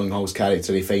Jake Gyllenhaal's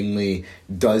character, he finally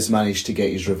does manage to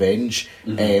get his revenge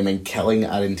in killing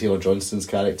Aaron Taylor-Johnson's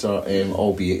character,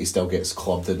 albeit he still gets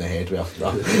clubbed in the head with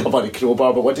a bloody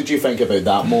crowbar. But what did you think about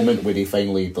that moment where he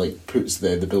finally like puts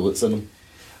the bullets in him?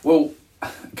 Well,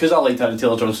 because I liked Aaron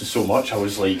Taylor-Johnson so much, I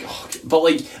was like, but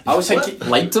like, I was thinking,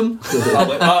 Liked him? I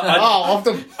loved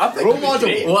him. Role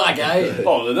model. What a guy.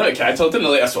 Oh, the character, I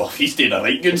didn't like this. Well, he's doing a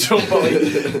right good job, but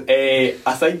like,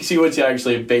 I think see once he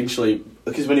actually eventually,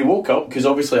 because when he woke up, because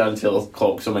obviously Aaron Taylor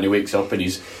clocks him when he wakes up and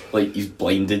he's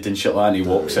blinded and shit like that, and he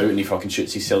walks out and he fucking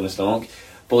shoots himself in the stomach.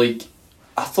 But like,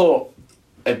 I thought,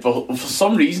 for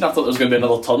some reason, I thought there was going to be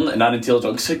another turn, and Aaron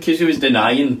Taylor-Johnson, because he was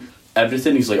denying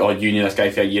everything. He's like, oh, you knew this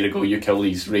guy for a year ago, you killed,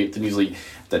 he's raped, and he's like,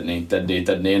 didn't he,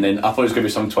 and then I thought it was going to be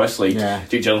some twist, like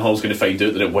Jake Gyllenhaal's going to find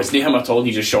out that it wasn't him at all and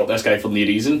he just shot this guy for no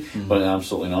reason, but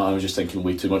absolutely not. I was just thinking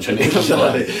way too much into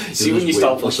it. See, when you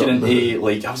start looking into,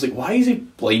 like, I was like, why is he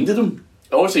blinded him?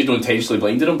 Obviously, he don't intentionally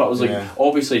blinded him, but I was like,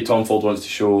 obviously Tom Ford wants to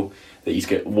show that he's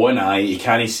got one eye, he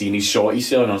can't see, and he's shot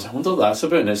himself, and I was like, I wonder what that's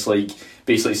about. And it's like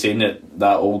basically saying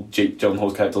that old Jake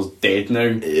Gyllenhaal's character's dead now,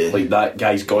 like that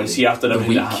guy's gone. See, after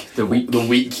the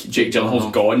weak Jake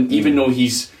Gyllenhaal's gone, even though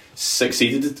he's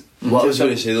succeeded. What I was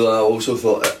going to say though, I also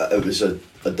thought it was a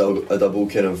double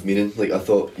kind of meaning. Like I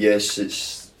thought, yes,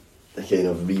 it's a kind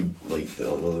of the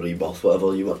rebirth,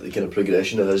 whatever you want, the kind of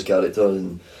progression of his character,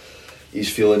 and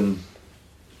he's feeling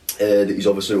that he's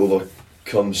obviously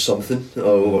overcome something or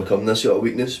overcome this sort of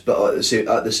weakness. But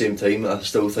at the same time, I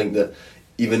still think that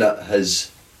even at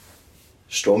his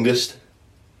strongest,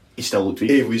 He still looked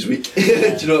weak. he was weak. Do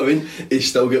you know what I mean? He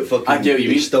still got fucking. I get what you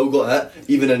mean. He still got hit,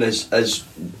 even in his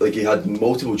like he had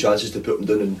multiple chances to put him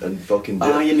down and fucking do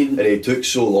it. And he took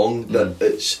so long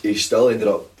that he still ended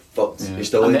up fucked. Yeah. He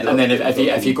still and ended then, up. and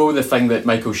then if you go with the thing that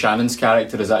Michael Shannon's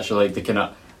character is actually like the kind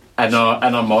of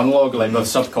inner monologue, like the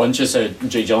subconscious of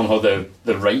Jake Gyllenhaal,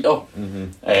 the writer.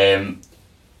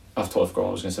 I've totally forgot what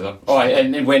I was going to say there. Oh,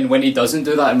 and when he doesn't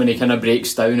do that, and when he kind of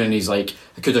breaks down and he's like,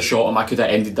 I could have shot him, I could have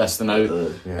ended this now,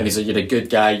 and he's like, you're a good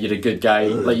guy,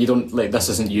 like you don't, like this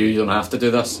isn't you don't have to do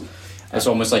this. It's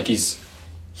almost like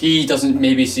he doesn't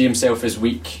maybe see himself as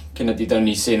weak, kind of deep down.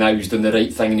 He's saying he was doing the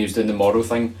right thing and he was doing the moral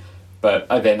thing, but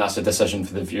then that's a decision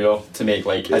for the viewer to make.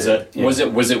 Like, was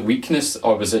it weakness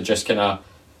or was it just kind of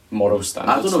moral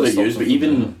standards? I don't know about you, but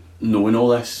even knowing all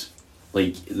this,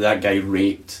 like that guy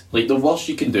raped, like the worst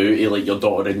you can do to like your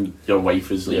daughter and your wife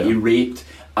is like he raped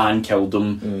and killed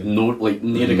them, no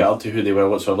regard to who they were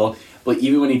whatsoever. But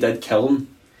even when he did kill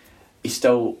them, he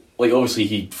still, like, obviously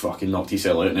he fucking knocked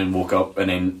himself out and then woke up and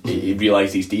then he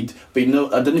realised he's dead. But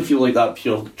I didn't feel like that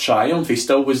pure triumph. He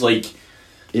still was like,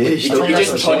 he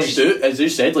just punched out, as you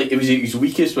said, like it was his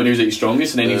weakest when he was at his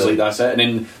strongest, and then he was like, that's it. And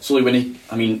then slowly when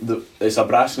it's a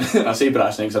brass I say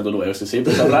brass neck because I don't know what else to say,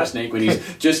 but it's a brass neck when he's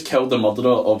just killed the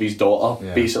murderer of his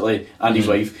daughter basically and his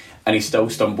wife, and he still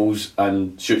stumbles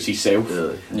and shoots himself,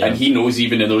 and he knows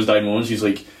even in those dying moments he's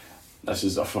like, this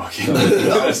is a fucking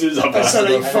this is a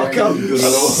bastard. Fuck up.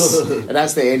 And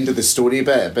that's the end of the story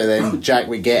bit. But then Jack,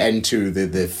 we get into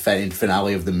the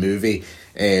finale of the movie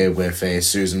with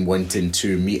Susan wanting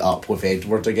to meet up with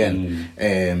Edward again,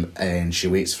 and she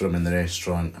waits for him in the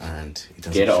restaurant, and he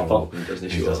doesn't show up. He doesn't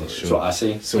show. That's what I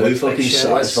say. So How fucking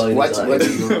satisfying is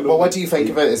that? what do you think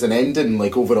of it as an ending,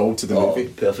 like overall to the movie?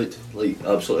 Perfect, like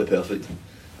absolutely perfect.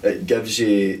 It gives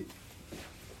you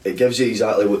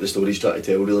exactly what the story's trying to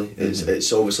tell. Really,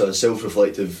 it's obviously a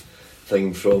self-reflective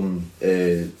thing from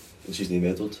what's his name,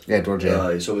 Edward. Edward, yeah.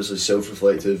 It's obviously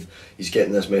self-reflective. He's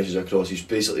getting this message across.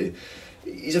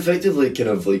 He's effectively kind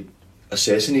of like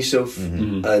assessing himself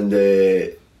and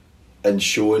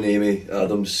showing Amy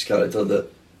Adams' character that,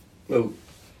 well,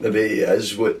 maybe it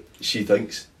is what she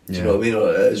thinks. Do you know what I mean?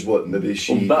 Or it is what maybe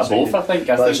she. Well, a bit of both, I think.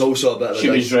 But it's also a bit of she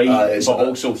was right, but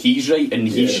also he's right,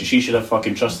 and she should have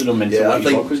fucking trusted him into what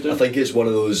his work was doing. I think it's one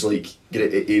of those, like,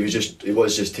 he was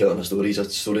just telling a story. He's a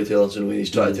storyteller, so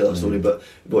he's trying to tell a story. But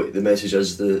what the message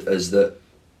is that,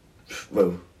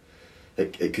 well,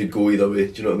 it could go either way.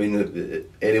 Do you know what I mean?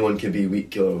 Anyone can be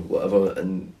weak or whatever,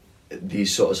 and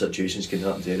these sort of situations can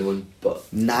happen to anyone. But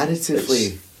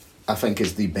narratively, I think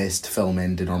is the best film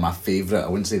ending, or my favourite. I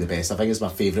wouldn't say the best. I think it's my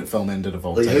favourite film ending of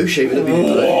all time. How shite would it be?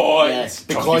 Yes,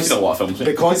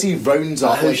 because he rounds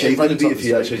up. How shite would it be if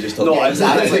he actually just no,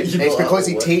 exactly. It's because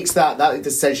he takes that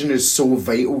decision is so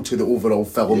vital to the overall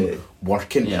film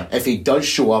working. If he does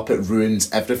show up, it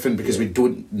ruins everything because we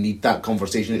don't need that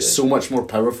conversation. It's so much more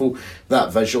powerful.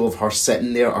 That visual of her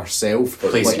sitting there herself,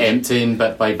 place like, emptying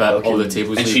bit by bit, all the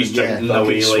tables, and she's drinking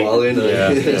away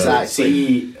like exactly.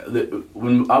 See,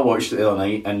 when I watched it the other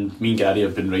night, and me and Gary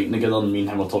have been writing together, and me and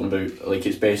him were talking about like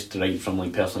it's best to write from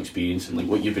like personal experience and like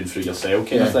what you've been through yourself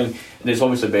kind of thing, and it's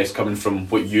obviously best coming from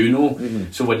what you know.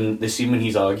 So when the scene when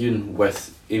he's arguing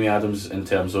with Amy Adams in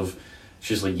terms of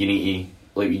she's like, you need to,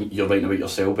 like, you're writing about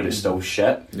yourself but it's still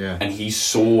shit, and he's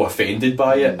so offended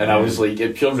by it, and I was like,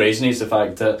 it pure resonates the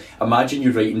fact that imagine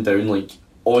you writing down like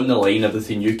on the line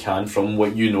everything you can from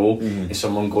what you know, and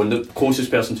someone going, the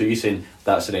closest person to you saying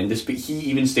that's horrendous, but he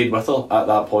even stayed with her at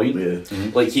that point.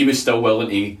 Like he was still willing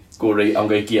to go, right, I'm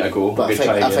going to give it a go. But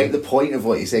I think the point of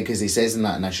what he said, because he says in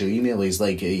that initial email, is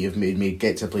like, you've made me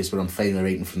get to a place where I'm finally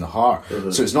writing from the heart.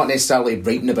 So it's not necessarily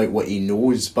writing about what he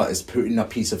knows, but it's putting a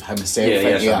piece of himself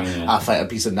into a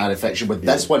piece of narrative fiction. With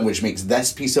this one, which makes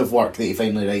this piece of work that he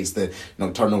finally writes, the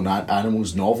Nocturnal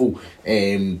Animals novel,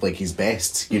 like his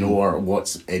best, you know, or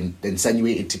what's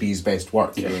insinuated to be his best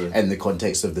work in the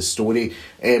context of the story.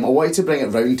 I wanted to bring it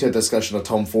round to a discussion of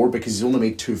Tom Ford because he's only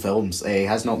made 2 films. He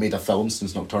has not made a film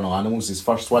since Nocturnal Animals. His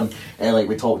first one, like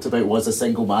we talked about, was A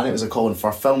Single Man. It was a Colin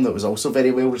Firth film that was also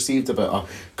very well received, about a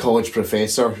college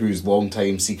professor whose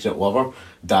long-time secret lover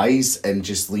dies and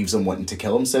just leaves him wanting to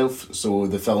kill himself. So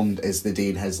the film is the day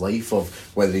in his life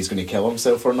of whether he's going to kill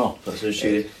himself or not. That's so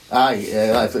shitty. Aye,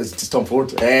 it's just Tom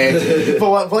Ford.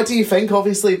 But what do you think,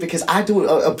 obviously? Because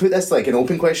I'll put this like an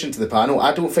open question to the panel.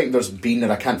 I don't think there's been,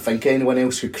 and I can't think of anyone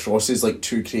else who crosses like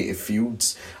two creative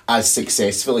fields as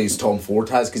successfully as Tom Ford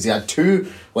has, because he had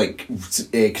two like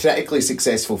critically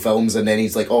successful films, and then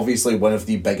he's like obviously one of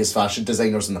the biggest fashion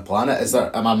designers on the planet.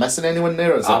 Am I missing anyone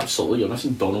there? Absolutely, you're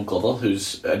missing Donald Glover,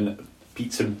 who's in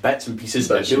bits and pieces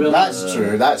everywhere. That's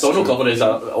true. Donald Glover is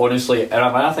honestly, and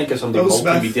I think it's something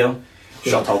multimedia.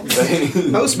 Shut up.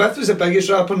 Will Smith was the biggest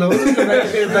rapper in the world,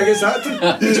 the biggest actor.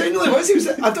 He genuinely was.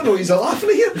 I don't know, he's a laughing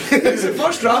here. He was the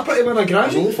first rapper to win a Grammy.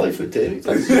 He's only 5'10". He's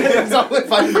only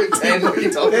 5'10". What are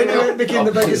you talking Then about? he became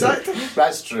the biggest actor.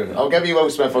 That's true. I'll give you Will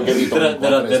Smith. I'll give you Donald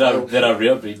Glover as well. They're a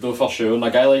rare breed though, for sure. And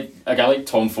a guy like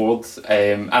Tom Ford,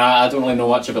 and I don't really know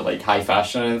much about like high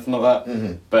fashion or anything like that.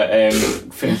 Mm-hmm. But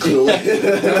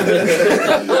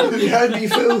You had me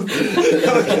fooled.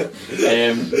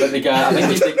 but the guy,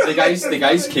 I think the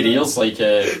guy's career's like.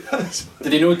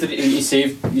 Did he know? He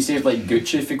saved like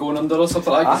Gucci for going under or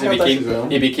something like that? Because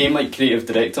he became like creative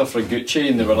director for Gucci,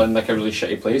 and they were in like a really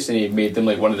shitty place, and he made them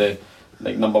like one of the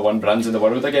like #1 brands in the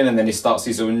world again. And then he starts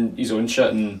his own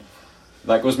shit, and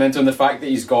that goes mental. And the fact that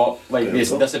he's got like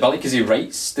this ability, because he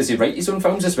writes. Does he write his own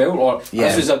films as well, or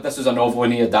this was a novel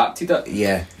and he adapted it?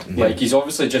 Yeah. Like he's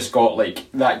obviously just got like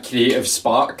that creative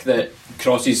spark that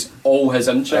crosses all his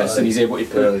interests, and he's able to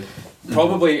put.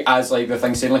 Probably as like the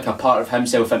thing saying like a part of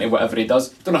himself into whatever he does.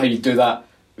 Don't know how you do that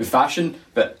with fashion,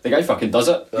 but the guy fucking does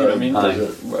it. You know what I mean?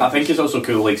 I think it's also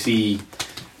cool. Like see,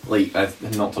 like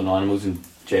Nocturnal Animals in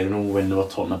general, when they were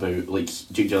talking about like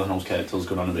Jake Gyllenhaal's character's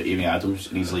going on about Amy Adams,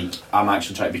 and he's like, I'm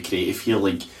actually trying to be creative here.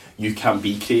 Like you can't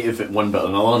be creative at one bit or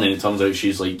another, and then it turns out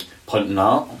she's like punting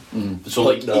art. So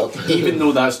like even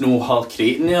though that's no her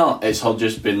creating the art, it's her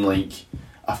just been like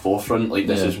a forefront, like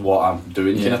this is what I'm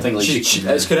doing kind of thing. Like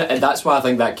it's kind of, and that's why I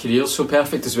think that career's so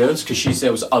perfect as well, is because she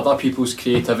sells other people's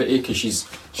creativity, because she's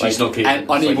like, not creative,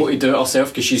 unable to do it herself,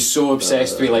 because she's so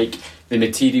obsessed with like the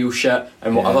material shit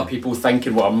and what other people think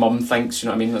and what her mum thinks. You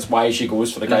know what I mean? That's why she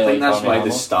goes for the guy. I think like that's why Hammer.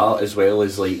 the start as well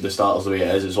is like the start is the way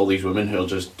it is. It's all these women who are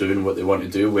just doing what they want to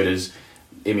do, whereas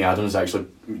Amy Adams actually,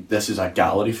 this is a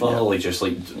gallery for her. Like just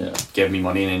like give me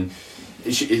money, and then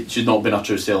it should not been a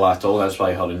true sale at all. That's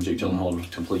why her and Jake Gyllenhaal are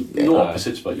complete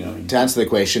opposites, but you know what I mean. To answer the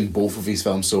question, both of his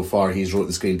films so far he's wrote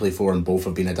the screenplay for, and both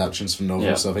have been adaptations from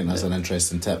novels, so I think that's an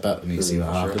interesting tidbit. We need to see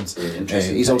what happens.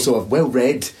 He's also a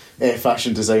well-read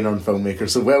fashion designer and filmmaker,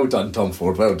 so well done Tom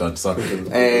Ford, well done sir.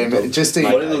 Just to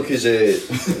funny though, because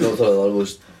Nocturnal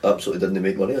Animals absolutely didn't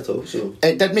make money at all, so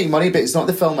it did make money, but it's not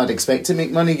the film I'd expect to make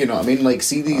money, you know what I mean? Like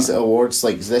see these awards,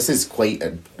 like this is quite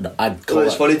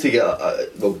it's funny to get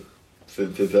for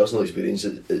personal experience,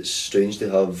 it's strange to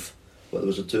have. What,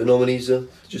 was there 2 nominees there? Did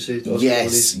you say?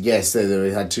 Yes,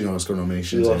 they had 2 Oscar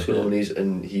nominations. 2 Oscar nominees,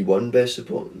 and he won Best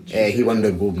Supporting. He won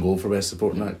the Golden Globe for Best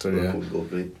Supporting Actor. Yeah, Golden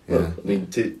Globe, right? Well, I mean,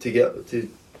 to get to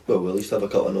we'll at least have a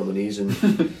couple of nominees and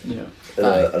take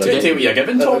what you're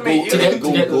giving, Tom, mate. To get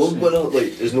Golden Globe winner,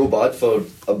 like, is no bad for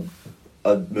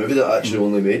a movie that actually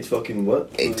only made fucking what?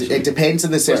 It depends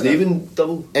on the certain. Wasn't even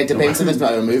double. It depends on the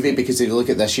type of movie, because if you look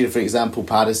at this year, for example,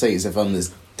 Parasite is a film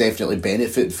that's definitely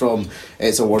benefited from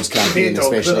its awards campaign,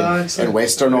 especially in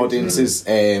Western audiences,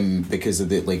 because of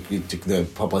the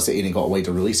publicity, and it got a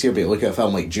wider release here. But look at a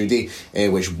film like Judy,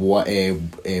 which won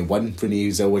Renee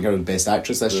Zellweger Best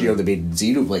Actress this year. They made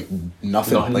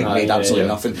nothing, made absolutely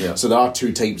nothing. Yeah. So there are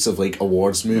 2 types of like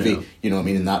awards movie. Yeah. You know what I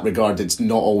mean? In that regard, it's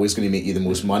not always going to make you the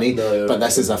most money. But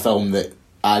this is a film that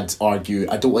I'd argue,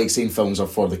 I don't like saying films are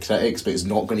for the critics, but it's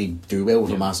not going to do well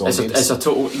with a mass audience. It's a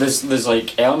total. There's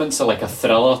like elements of like a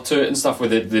thriller to it and stuff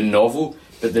with the novel,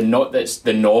 but the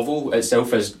novel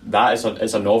itself is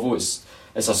a novel. It's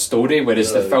a story,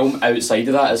 whereas the film outside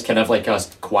of that is kind of like a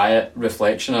quiet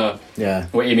reflection of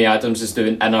what Amy Adams is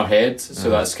doing in her head.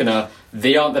 So that's kind of,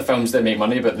 they aren't the films that make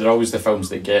money, but they're always the films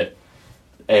that get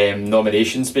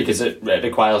nominations, because it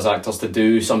requires actors to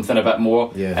do something a bit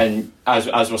more. And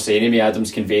as we're saying, Amy Adams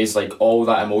conveys like all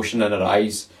that emotion in her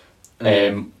eyes,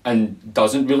 and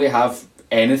doesn't really have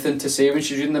anything to say when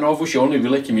she's reading the novel. She only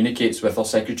really communicates with her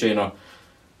secretary and her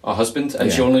husband, and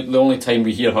the only time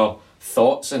we hear her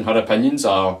thoughts and her opinions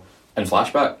are in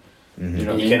flashback. You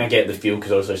know, you kind of get the feel,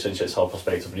 because also since it's her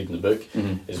perspective reading the book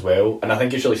as well, and I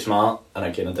think it's really smart. And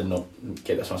again, I did not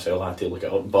get this myself, I had to look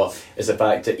it up, but it's the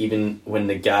fact that even when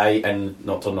the guy in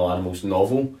Nocturnal Animals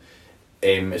novel,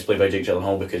 it's played by Jake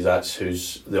Gyllenhaal, because that's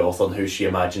who's the author and who she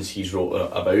imagines he's wrote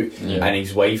about, and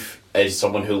his wife is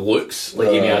someone who looks like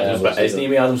Amy Adams, but isn't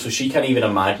Amy Adams, so she can't even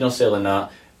imagine herself in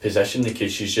that position,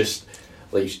 because she's just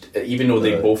like, even though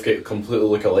they both get completely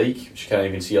look alike, she can't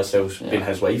even see herself being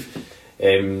his wife.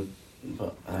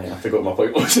 But I forgot my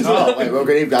point was. Oh, right, we're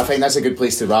going to, I think that's a good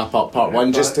place to wrap up part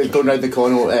one. Just to go round the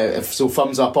corner,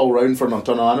 thumbs up all round for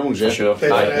Nocturnal Animals, yeah? For sure.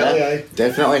 Definitely.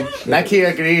 Definitely. Nicky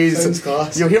agrees. Sounds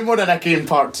class. You'll hear more of Nicky in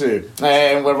part two,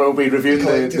 where we'll be reviewing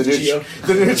the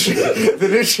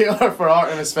new trailer for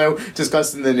Artemis Fowl,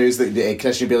 discussing the news that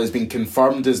Christian Bale has been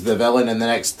confirmed as the villain in the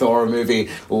next Thor movie,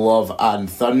 Love and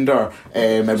Thunder.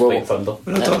 And Like Thunder.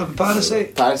 We're not talking about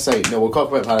Parasite. Parasite. No, we'll talk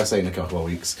about Parasite in a couple of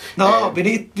weeks. No, we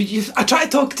need. I tried to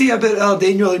talk to you about it the other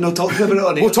day and you're like, no, talking about it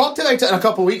on air. We'll talk about it in a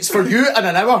couple of weeks for you in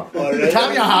an hour. Alright.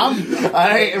 Calm your ham.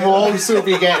 Alright, and we'll also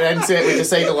be getting into it. We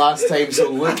decided last time, so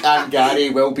Luke and Gary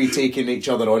will be taking each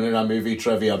other on in a movie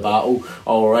trivia battle.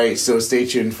 Alright, so stay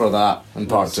tuned for that in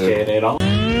part two. Get it on.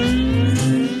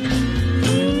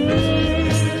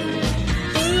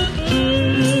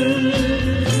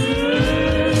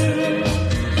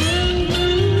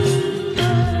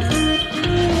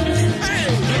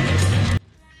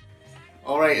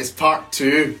 Alright, it's part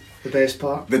two. The best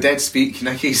part. The Dead Speak.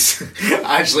 Nicky's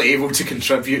actually able to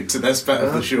contribute to this bit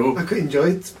of the show. I quite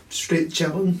enjoyed straight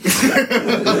chilling.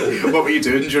 What were you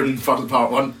doing during part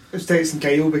one? I was texting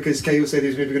Kyle because Kyle said he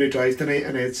was maybe going to drive tonight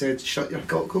and Ed said, shut your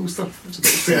cock holster. Which is a bit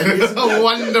serious.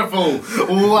 Wonderful. I was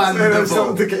talking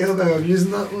Wonderful. to Kyle about how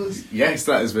amusing that was. Yes,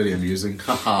 that is very amusing.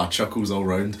 Haha, chuckles all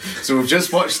round. So we've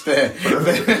just watched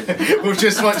we've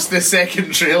just watched the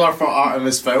second trailer for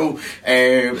Artemis Fowl.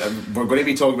 We're going to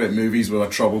be talking about movies with a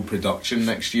troubled production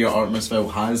next year. Artemis Fowl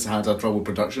has had a troubled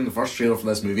production. The first trailer for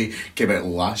this movie came out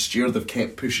last year. They've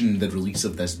kept pushing the release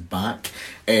of this back.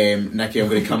 Nicky, I'm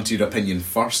going to come to your opinion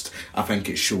first. I think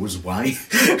it shows why. I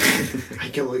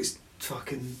think it looks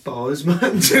fucking balls,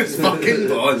 man. Just fucking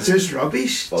balls. Just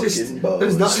rubbish. Fucking Just balls.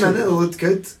 there's nothing in it that looked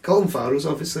good. Colin Farrell's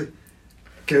obviously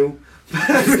cool.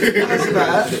 That's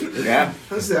about it. Yeah.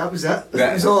 That was it.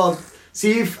 Yeah. It was all.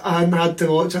 See if I hadn't had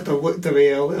to watch it, I looked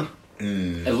away earlier.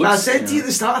 It I said to you at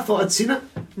the start, I thought I'd seen it.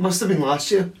 Must have been last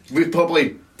year. We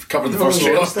probably covered the No, first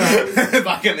I watched trailer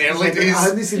back in the early I days.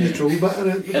 hadn't seen the troll bit in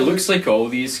it. It looks like all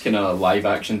these kind of live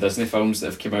action Disney films that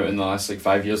have come out in the last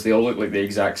 5 years, they all look like the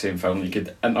exact same film. You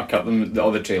could intercut them, the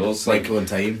other trailers, Cycle in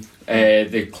Time.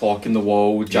 the clock in the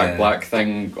wall, Jack Yeah. Black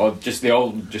thing, or just they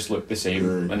all just look the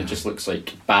same, and it just looks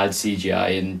like bad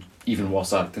CGI and even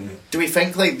worse acting. Do we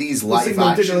think like these Looks live like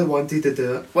nobody action? really wanted to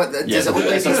do it. What Yeah, does it look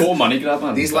like? it's a total money grab,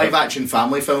 man. These live action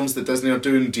family films that Disney are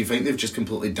doing, do you think they've just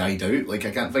completely died out? Like,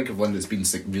 I can't think of one that's been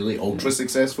really ultra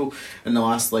successful in the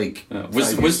last Yeah. 5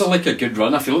 Was years. there like a good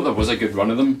run? I feel like there was a good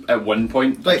run of them at one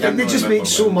point. Like, I think they can't just remember made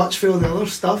so when. much for all the other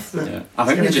stuff that Yeah. I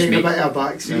think they it's just taking a make. bit of a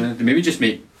backseat. They maybe just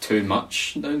make too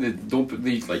much now. They don't put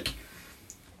these like.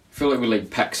 I feel like with like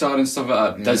Pixar and stuff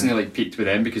like that, Yeah. Disney like peaked with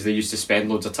them because they used to spend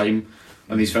loads of time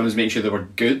on these films, make sure they were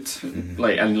good,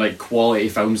 like and like quality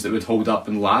films that would hold up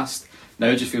and last. Now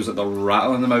it just feels like they're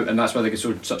rattling them out, and that's why they get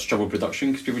such trouble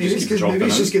production because people Maybe just it's keep 'cause dropping maybe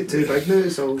it's out. just get too big now.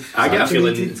 It's all. I get a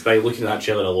feeling saturated. by looking at that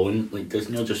trailer alone, like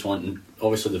Disney are just wanting.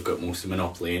 Obviously, they've got most of the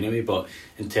monopoly anyway, but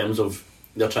in terms of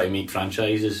they're trying to make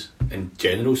franchises in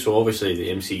general. So obviously, the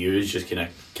MCU is just kind of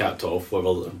capped off.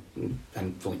 Whether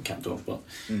and like capped off, but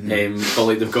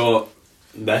like they've got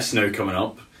this now coming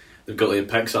up. They've got like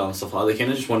Pixar and stuff like that. They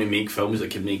kind of just want to make films that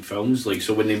can make films. Like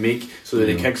so, when they make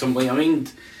they kick something. I mean,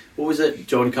 what was it?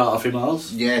 John Carter from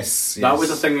Mars. Yes, That yes. was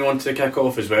the thing they wanted to kick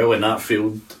off as well, and that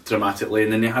failed dramatically.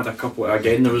 And then they had a couple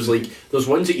again. There was there's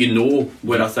ones that you know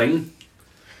were a thing.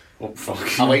 Oh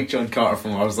fuck! I like John Carter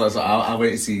from Mars. That's I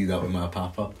went to see that with my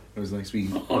papa. It was a nice wee,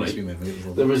 Oh, nice right. wee memory. It was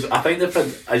lovely. There was, I think they've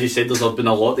had, as you said, there's been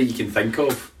a lot that you can think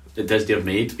of that Disney have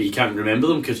made, but you can't remember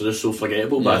them because they're just so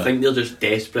forgettable. But I Yeah. think they're just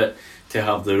desperate to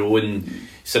have their own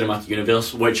cinematic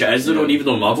universe, which it is their own, even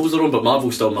though Marvel's their own, but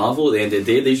Marvel's still Marvel at the end of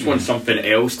the day. They just want something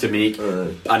else to make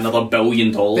another $1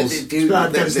 billion. But they do.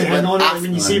 That Disney hang on it.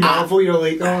 When you see Marvel, you're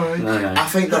like, oh. Aye. I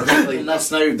think they're handling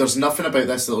this now. There's nothing about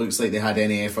this that looks like they had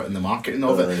any effort in the marketing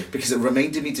of it, because it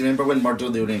reminded me. Do you remember when Murder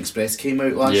on the Orient Express came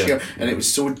out last Yeah. year, and it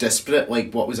was so disparate?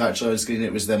 Like what was actually on screen,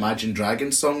 it was the Imagine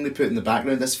Dragons song they put in the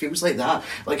background. This feels like that.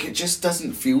 Like it just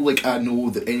doesn't feel like I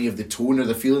know any of the tone or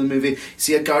the feel of the movie.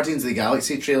 See a Guardians of the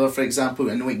Galaxy trailer, for example,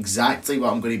 I know exactly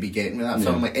what I'm going to be getting with that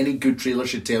film. Like any good trailer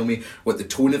should tell me what the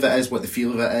tone of it is, what the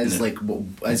feel of it is. Like, what,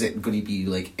 is it going to be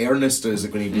like earnest, or is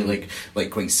it going to be like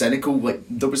quite cynical? Like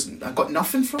I got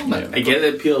nothing from it. I get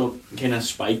the pure kind of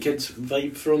Spy Kids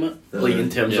vibe from it, like in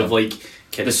terms Yeah. of like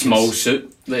The small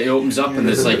suit that he opens up, and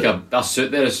there's like a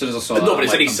suit there as soon as I saw that. No, but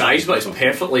it's I'm any like, size, but it's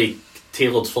perfectly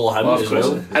tailored for him Well, of as course.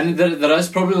 well. And there is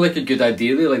probably like a good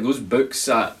idea there, like those books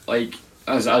that like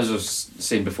as I was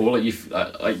saying before, like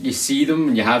you see them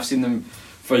and you have seen them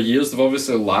for years. They've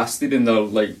obviously lasted and they're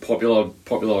like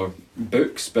popular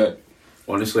books, but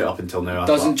honestly, up until now, I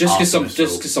Doesn't thought just because Artemis Fowl-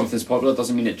 something's popular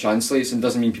doesn't mean it translates, and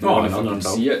doesn't mean people Oh, want to no, fucking not at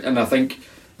all. see it. And I think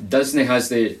Disney has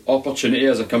the opportunity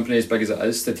as a company as big as it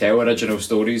is to tell original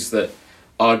stories that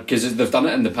are, because they've done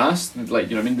it in the past. Like,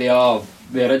 you know what I mean? They are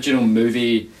the original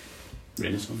movie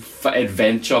Renaissance.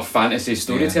 adventure fantasy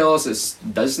storytellers. It's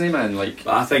Disney, man. Like,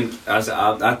 But I think as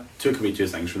I took away two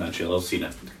things from that trailer. I've seen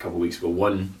it a couple of weeks ago.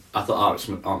 One, I thought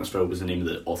Artemis Fowl was the name of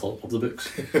the author of the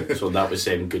books, so that was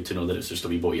good to know that it's just a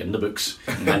wee boy in the books.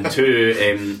 And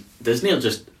two, Disney are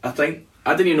just. I think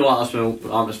I didn't even know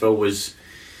Artemis Fowl was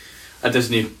a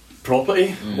Disney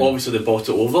property. Well, obviously they bought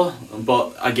it over,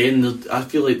 but again, I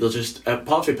feel like they're just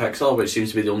apart from Pixar, which seems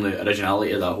to be the only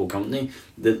originality of that whole company.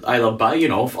 They're either buying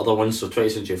off other ones, so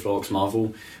 20th Century Fox,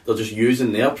 Marvel. They're just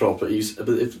using their properties, but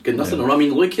they've got nothing on. I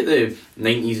mean, look at the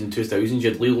 90s and 2000s.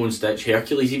 You had Lilo and Stitch,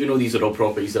 Hercules. Even though these are all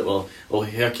properties that were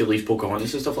Hercules,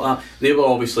 Pocahontas, and stuff like that, they were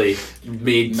obviously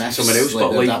made Myths, somewhere else,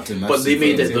 adapting but myths they and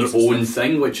made it their fairy tales and own stuff.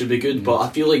 thing, which would be good. But I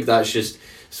feel like that's just.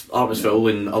 Artemis Fowl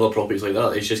and other properties like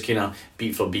that, it's just kind of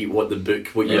beat for beat what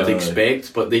you'd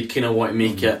expect, but they'd kind of want to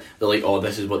make it, they're like, oh,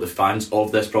 this is what the fans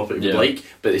of this property would like,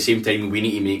 but at the same time we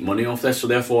need to make money off this, so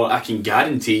therefore I can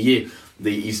guarantee you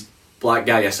his black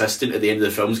guy assistant at the end of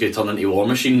the film is going to turn into War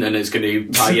Machine, and it's going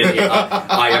to tie into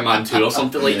Iron Man 2 or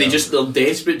something. Like, they're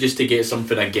desperate just to get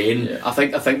something again. yeah, I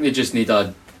think they just need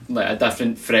a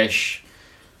different, fresh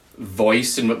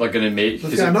voice in what they're going to make.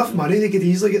 They've got enough money, they could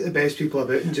easily get the best people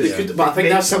about and just. But I think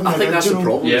make that's something the original.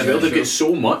 problem Yeah, as well. They've sure. got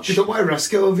so much. They don't want to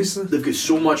risk it, obviously. They've got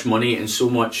so much money and so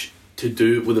much to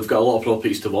do. Well, they've got a lot of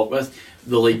properties to work with.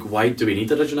 They're like, why do we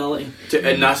need originality?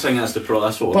 And that's that's the pro.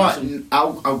 That's what we're But missing.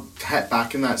 I'll hit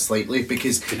back on that slightly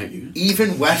because Looking at you.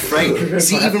 even with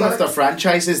even with their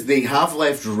franchises, they have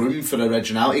left room for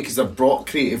originality because they've brought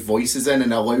creative voices in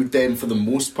and allowed them, for the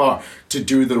most part, to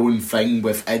do their own thing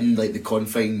within like the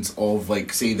confines of,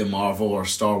 like, say, the Marvel or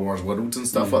Star Wars worlds and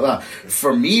stuff like that.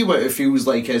 For me, what it feels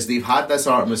like is they've had this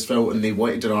Artemis Fowl and they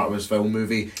wanted an Artemis Fowl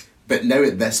movie. But now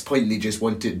at this point they just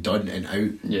want it done and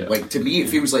out. Yeah. Like, to me it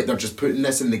feels like they're just putting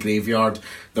this in the graveyard.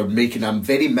 They're making a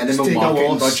very minimal take a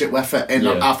marketing loss. budget with it, and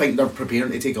Yeah. I think they're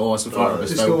preparing to take a loss with Artemis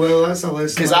Just go, Fowl. well, that's a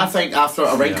lesson. Because I think after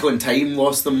A Wrinkle in Time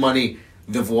lost them money,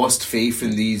 they've lost faith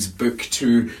in these book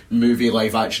to movie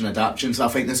live action adaptations. I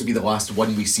think this will be the last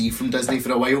one we see from Disney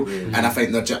for a while, and I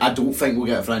think I don't think we'll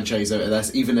get a franchise out of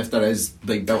this, even if there is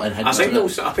like built-in hints.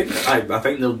 I think to it. I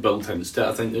think they'll build hints to it.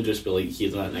 I think they'll just be like,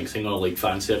 here's that next thing, or like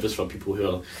fan service for people who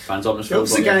are fans of Artemis They're Fowl.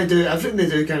 obviously going to do everything they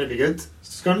do, going to be good.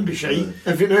 It's going to be shite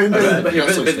every now and then. But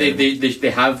That's what's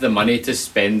they have the money to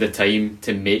spend the time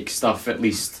to make stuff at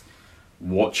least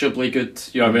watchably good,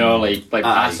 you know what I mean, or like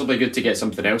passably good to get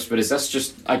something else. But is this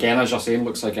just, again, as you're saying,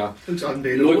 looks like a Looks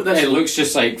unbearable. it looks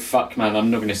just like, fuck man, I'm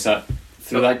not going to sit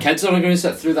through that. Kids are not going to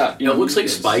sit through that. You know, it looks like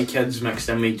it's- Spy Kids mixed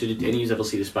in with. Did any of you ever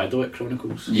see the Spiderwick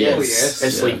Chronicles? Yes. Oh, yes.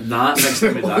 It's like that mixed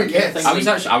in with that. Oh, yes.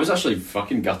 thing. I was actually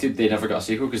fucking gutted they never got a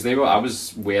sequel because I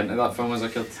was way into that film as a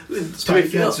kid. Spy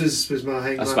Kids was my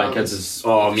hang. Spy Kids is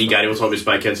Oh, me and Gary were talking about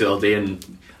Spy Kids the other day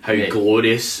and how Yeah.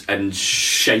 glorious and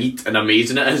shite and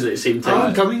amazing it is at the same Alan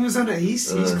time. Cumming was in it.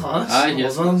 He's class. Aye, I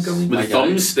yes. love Alan Cumming. With the I get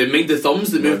thumbs, they made the thumbs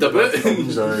that moved about.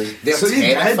 Thumbs, aye. They're So they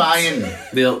did. terrifying.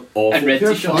 They're awful. and red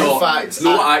Pure t-shirt. fun. In fact,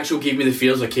 No, what actually gave me the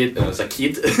fear as a kid, I'm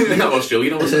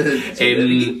Australian,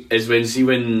 is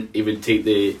when he would take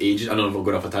the agents. I don't know if we're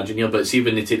going off a tangent here, but see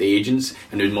when they take the agents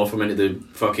and they would morph them into the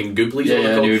fucking gooblies, Yeah, what they're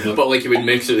yeah, called. they would- But like he would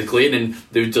mix it with the clay and then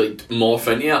they would like morph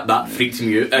into it. That freaked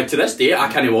me out. To this day, I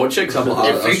can't watch it because I'm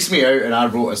like, it freaks me out, and I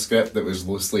wrote a script that was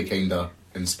loosely kind of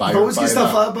inspired I've always by got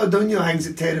stuff that. like that, but don't you know things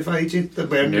that terrified you? That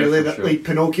weren't Yeah, really for that, sure. like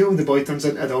Pinocchio, the boy turns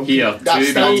into a donkey. Here, That's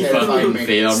to still be terrifying fucking me.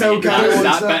 fair, Still mate, can't watch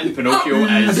that that. bit in Pinocchio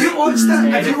Have is you watched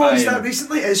that? Have you watched that terrifying.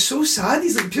 recently? It's so sad.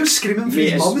 He's like pure screaming for Mate,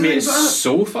 his mum and mate, things it's like that.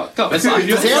 so fucked up. It's like,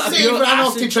 Deserves if it, he you're ran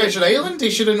off to acid- Treasure Island. He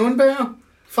should have known better.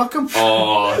 Fuck him.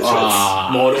 oh, it's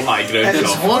moral high ground. It's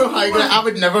stuff. moral high ground. I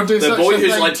would never do The such boy a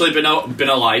who's thing. literally been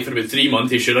alive for about 3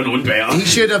 months, he should have known better. He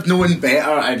should have known better,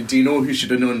 and do you know who should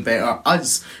have known better?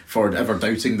 Us, for ever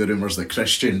doubting the rumours that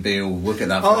Christian Bale, look at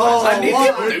that, Oh,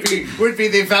 would be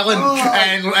the villain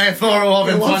in Thor Love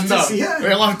and We love to Thunder. see it.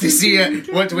 We love to see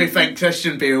it. What do we think?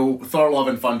 Christian Bale, Thor Love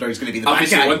and Thunder is going to be the I'm bad going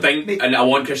to say guy. one thing, and I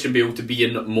want Christian Bale to be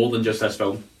in more than just this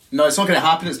film. No, it's not going to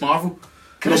happen, it's Marvel.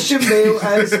 Christian Bale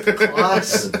is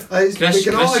class.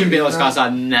 Christian Bale is class. I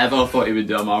never thought he would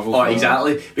do a Marvel Oh, film.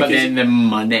 exactly. But Because then the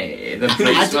money, the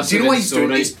price must Do you have know why been he's so doing?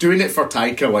 right. He's doing it for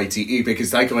Taika Waititi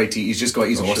because Taika Waititi's just got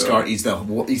his Oscar. Sure. He's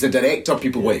the director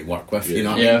people want to work with. You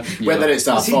know what I Yeah. mean? Whether it's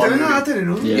that. Is he doing that? I don't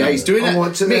know. Yeah, he's doing I'll it.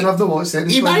 watch it. Mate, I've not watched it.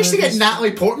 he managed to get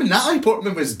Natalie Portman. Natalie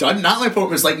Portman was done. Natalie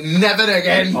Portman was like, never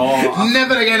again.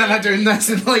 Never again am I doing this.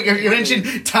 And like, if you mentioned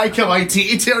Taika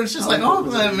Waititi to her, it's just like,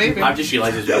 maybe. I've just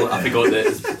realised as well, I forgot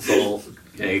that it's all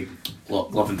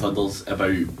Love and Thunder's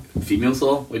about female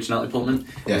Thor, which Natalie Portman,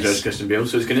 Yes. as Christian Bale.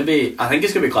 So it's going to be, I think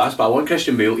it's going to be class, but I want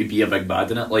Christian Bale to be a big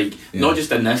bad in it. Like, not just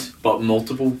in this, but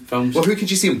multiple films. Well, who could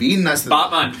you see him being? That's the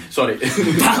Batman, sorry.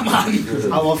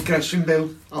 Batman. I love Christian Bale.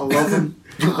 I love him.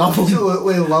 Love him.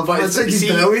 Absolutely love him. I think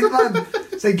he's brilliant, man. I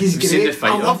think he's You've seen The great. I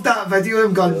Fighter? loved that video of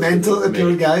him going mental at the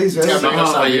poor guy as well. Yeah,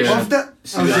 I yeah. loved it. I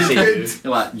was You're like, good.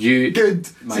 like, you Good.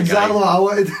 It's My exactly guy. what I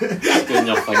wanted. doing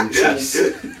your thing.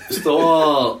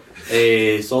 Thor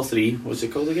 3, what's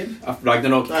it called again?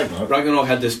 Ragnarok. Ragnarok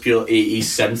had this pure 80s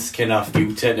synth kind of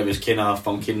feel to it, and it was kind of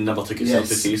funky and never took itself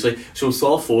too Yes. seriously. So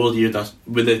Thor 4,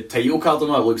 with the title card on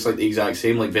it looks like the exact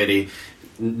same, like very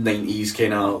 90s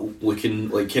kind of looking,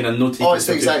 like kind of no taking Oh, it's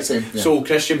the itself exact too- same. Yeah. So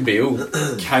Christian Bale,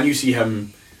 can you see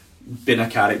him being a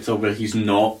character where he's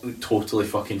not totally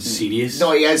fucking serious?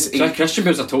 No, he is. Christian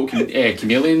Bale's a total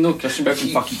chameleon though. Christian Bale can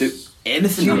fucking do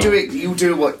anything. He'll now. do it. He'll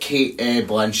do what Kate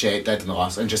Blanchett did in the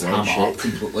last, and just ham it up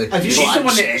completely.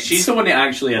 She's the one that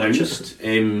actually announced,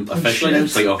 officially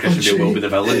announced, like, Christian Bale will be the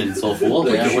villain in Thor 4.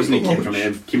 Like, it wasn't, it came from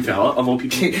her, of all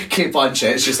people. Kate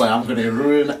Blanchett's just like, I'm going to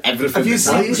ruin everything. Have you that's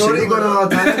seen? happened. He's already going on a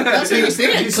tangent. That's what he's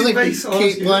saying. Have you It's seen like Vice?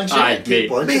 Kate Blanchett. Aye,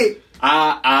 mate. Mate,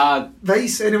 I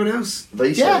Vice, anyone else?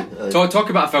 Vice, Yeah. talk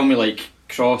about a film we like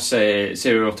cross. Say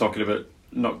we were talking about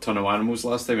Nocturnal Animals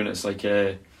last time, and it's like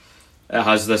it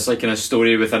has this like kind of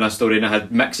story within a story, and it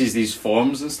had mixes these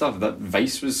forms and stuff. That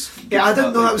Vice was. Yeah, I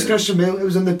didn't know that was like, Christian Bale. It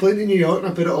was on the plane to New York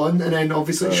and I put it on, and then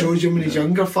obviously it shows you when he's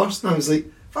younger first, and I was like,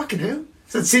 fucking hell.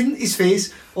 So I'd seen his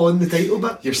face on the title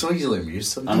bit. You're so easily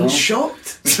amused I sometimes. was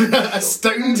shocked.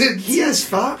 Astounded. He is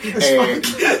fat as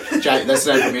fuck. Jack, this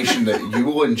is information that you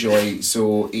will enjoy.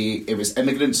 So, it was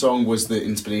Immigrant Song was the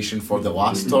inspiration for the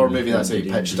last Thor movie. That's how he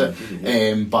pitched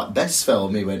it. But this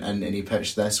film, he went in and he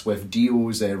pitched this with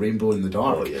Dio's Rainbow in the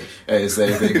Dark. Oh, yeah. Is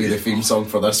going to be the theme song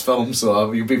for this film.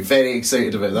 So you'll be very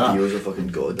excited about that. He was a fucking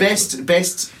god. Best.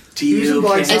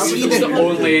 Dio. Is he It's the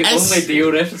only Is- Dio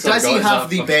reference. I've Does got he is have that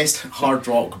the fucking best hard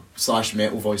rock /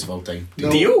 metal voice of all time? No.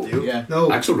 Dio? Yeah. No.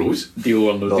 Axl Rose?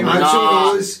 Dio or no No. Dio?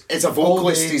 Axl Rose. It's a all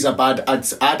vocalist. day. He's a bad.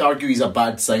 I'd argue he's a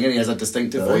bad singer. He has a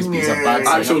distinctive voice, but he's a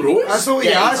bad singer. Axl Rose? That's what he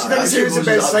Yeah, has. He didn't say he was the Axl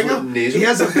Rose best is singer. absolute nasal. He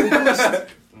has a vocalist.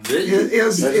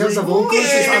 He has a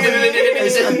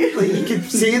vocalist. Like, you could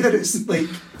say that it's like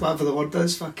whatever the word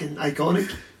is, fucking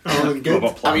iconic. Oh, good.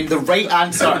 I mean, the right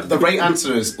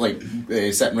answer is like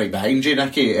sitting right behind you,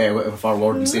 Nicky, with our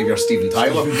Lord and Saviour Steven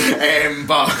Tyler.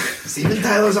 But Steven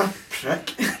Tyler's a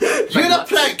prick. you're a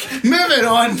prick. Moving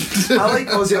on. I like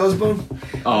Ozzy Osbourne.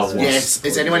 Oh, Yes,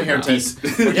 is anyone here to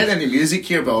we're getting into music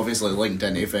here, but obviously linked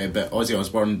in if but Ozzy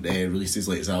Osbourne released his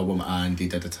latest album and he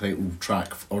did a title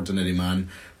track Ordinary Man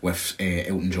with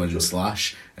Elton John and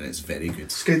Slash, and it's very good.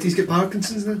 It's good. He's got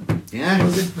Parkinson's now. Yeah,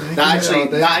 Ozzy.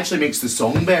 that actually makes the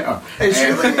song better. It's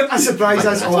really a surprise.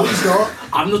 That's all he's got.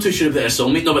 I'm not too sure about their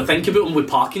song, mate. No, but think about him with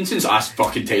Parkinson's. That's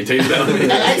fucking 10 times better. It's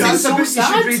That's so a bit- you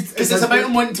sad should read- because it's about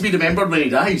him wanting to be remembered when he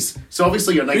dies. So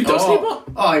obviously you're like, Who does he,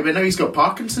 what? but now he's got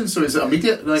Parkinson's, so is it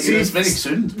immediate? Like, See, it's very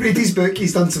soon. Read his book.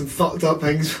 He's done some fucked up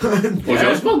things, man.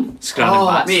 Ozzy Osbourne? Scranning Oh,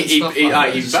 bats Mate, and he stuff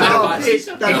like he's that. better Oh, than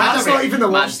it- that's not even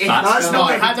the worst. That's No,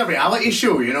 not. he had a reality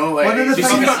show, you know. Like, One of the you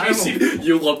things- see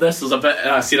You love this. There's a bit.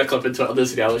 I seen a clip on Twitter.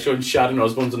 This reality show, and Sharon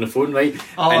Osbourne's on the phone, right?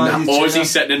 Oh, and he's Ozzy's doing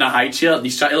sitting in a high chair. And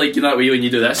he's trying to like you know that way when you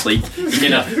do this, like you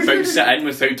kind of bounce it in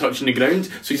without touching the ground.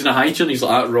 So he's in a high chair and he's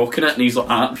like rocking it, and he's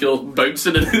like pure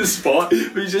bouncing in the spot.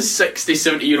 But he's just 60,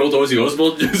 70-year-old Ozzy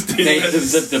Osbourne just doing Mate,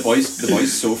 this. the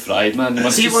boy's so fried, man. He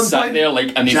must See, just one sit point- there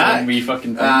like in his Jack. own wee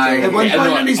fucking thing. At one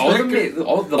point in his all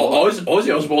book-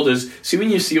 Ozzy Osbourne is. See when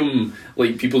you see him,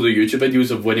 like people do YouTube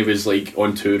videos of when he was like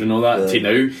on tour and all that Yeah. to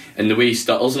now, and the way he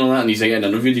stutters and all that, and he's like in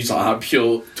interviews, he's like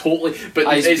pure, totally.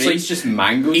 But his it's like brain's just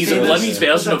mangled. he's to Lemmy's this.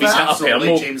 version of his hit a absolutely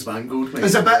permo. James Mangold, mate.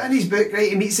 There's a bit in his book, right?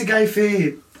 He meets a guy for,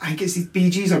 I think it's the Bee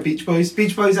Gees or Beach Boys.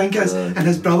 I think it is. And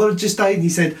his brother had just died, and he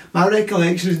said, my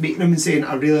recollection is meeting him and saying,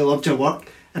 I really loved your work.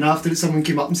 and after it someone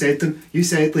came up and said to him, you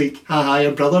said like, haha,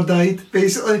 your brother died,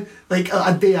 basically, like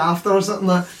a day after or something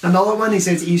like that. Another one, he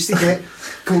says he used to get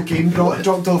cocaine dropped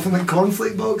off in like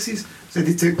cornflake boxes. Said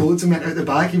he took loads and went out the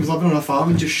back. He was living on a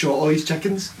farm and just shot all his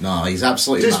chickens. No, he's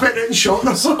absolutely Just went out and shot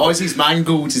them. Ozzy's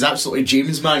Mangold is absolutely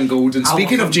James Mangold. And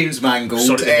speaking of James Mangold,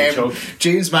 Sorry to hedgehog.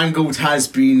 James Mangold has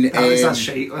been That was a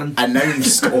shite one.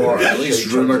 announced, or at least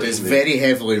rumoured, it's very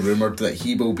heavily rumoured that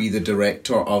he will be the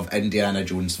director of Indiana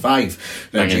Jones 5.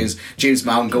 Now, James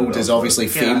Mangold is obviously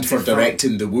famed for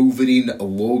directing The Wolverine,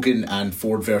 Logan, and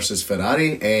Ford versus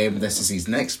Ferrari. This is his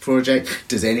next project.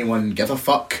 Does anyone give a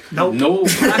fuck? No.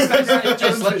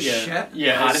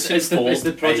 It's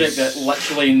the project that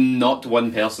literally not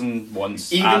one person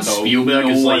wants. Even at all. Spielberg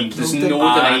is like, there's no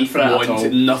demand for it at all.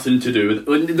 nothing to do with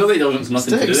it. No, that doesn't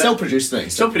nothing to do with He's it. still producing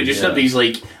it. Still producing it, but he's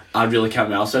like, I really can't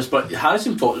remember this. But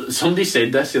Harrison Ford, somebody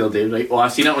said this the other day, right? Well,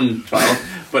 I've seen it on Twitter,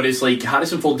 but it's like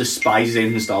Harrison Ford despises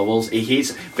anything Star Wars. He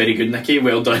hates, very good, Nicky,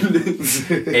 well done.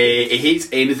 He hates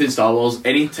anything Star Wars.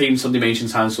 Anytime somebody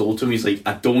mentions Han Solo to him, he's like,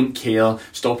 I don't care,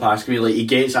 stop asking me. Like, he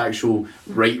gets actual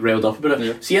riled up about it.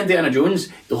 Yeah. See Indiana Jones,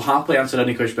 he'll happily answer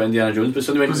any question about Indiana Jones, but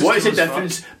somebody went, what is the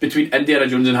difference between Indiana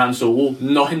Jones and Han Solo?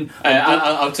 Nothing.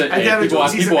 I'll tell you,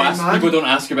 people don't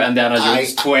ask about Indiana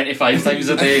Jones 25 times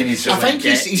a day, and he's just I think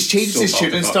he's changed his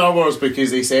tune in Star Wars because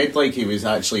they said like he was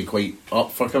actually quite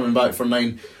up for coming back for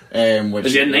 9. Which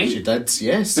Is he in 9? he did,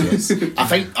 yes.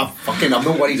 I'm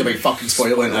not worried about fucking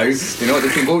spoiling it now. You know, they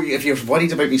can go, if you're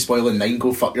worried about me spoiling 9,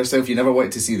 go fuck yourself. You never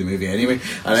wanted to see the movie anyway.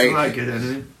 It's not good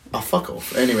anyway. Oh, fuck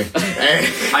off. Anyway.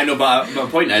 I know, but my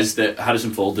point is that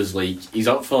Harrison Ford is like, he's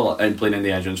up for playing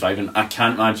Indiana Jones 5, and I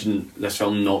can't imagine this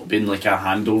film not being like a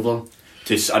handover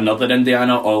to another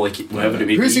Indiana or like whoever it may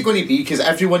be. Who's he going to be? Because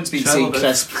everyone's been saying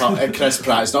Chris Pratt.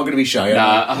 It's not going to be Shia.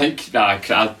 I think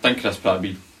Chris Pratt would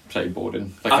be pretty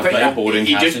boring. Like I think pretty boring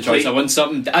he casting just choice. play- I want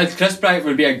something. Chris Pratt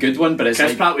would be a good one, but it's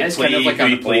Chris like Pratt would it's play kind of like who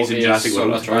he a plays in Jurassic sort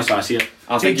World. of That's choice. how I see it.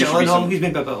 I Jake think it should be Gyllenhaal, some. he's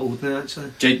maybe a bit old now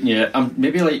actually.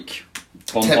 Maybe like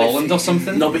Tom Timothy. Holland or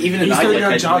something. No, but even in He's that, doing like, the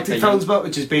I Uncharted think- films, but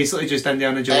which is basically just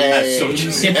Indiana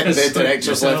Jones. And the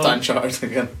director's left Uncharted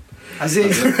again. Has he?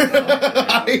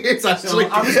 It's actually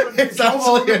Tom a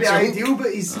Holland would be joke. ideal,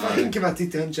 but he's fucking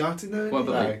committed to Uncharted now. What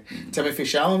about Aye. Timothy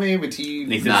Chalamet, would he...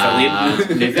 Nathan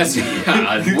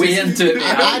Fillion. Way into it.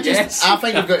 I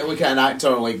think you've got to look at an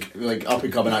actor like up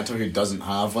and coming actor who doesn't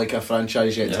have like a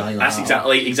franchise yet. To hang That's on.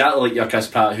 exactly like your Chris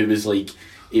Pratt, who was like,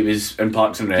 he was in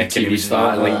Parks and Rec, and he was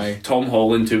star, that, like aye. Tom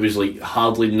Holland, who was like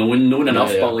hardly known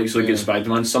enough, yeah. but like so good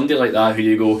Spider-Man. Somebody like that who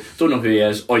you go, don't know who he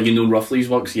is, or you know roughly his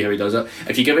work, see how he does it.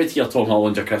 If you give it to your Tom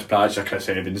Holland, your Chris Pratt, your Chris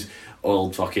Evans,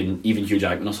 or fucking even Hugh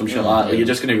Jackman or some shit like that, like, you're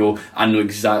just gonna go, I know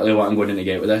exactly what I'm going to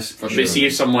get with this. For But sure. see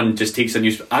if someone just takes a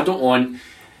new, I don't want.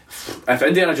 If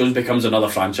Indiana Jones becomes another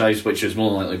franchise, which is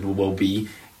more likely will be,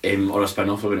 or a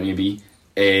spin-off of it may be,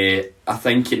 I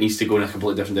think it needs to go in a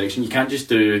completely different direction. You can't just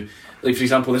do, like for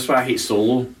example, this is why I hate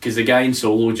Solo, because the guy in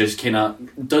Solo just kind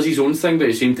of does his own thing, but at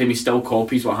the same time he still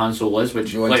copies what Han Solo is,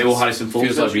 which You want like to- Harrison Ford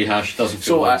Feels like does. rehash. Doesn't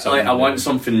feel So I want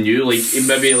something new, like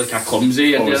maybe like a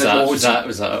clumsy Oh, was Indiana that? Jones.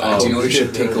 Was that? Do you know who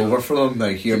should take over for them? Now,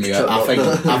 hear me out. I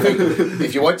think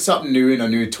if you want something new and a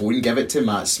new tone, give it to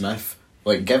Matt Smith.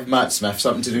 Like, give Matt Smith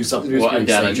something to do, something who's What, really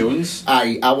Indiana exciting. Jones?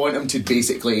 I want him to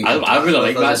basically. I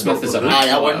really like Matt Smith as an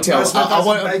actor. I want to. Matt Smith I has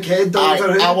want a big head,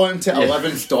 Doctor Who. I want to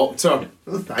 11th Doctor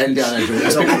Indiana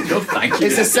Jones. No, thank you.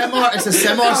 It's a similar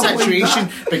situation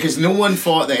because no one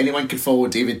thought that anyone could follow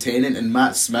David Tennant, and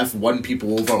Matt Smith won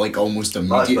people over like almost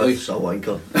immediately. That's a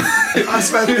wanker. Matt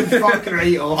Smith would fuck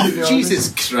right off. to be Oh,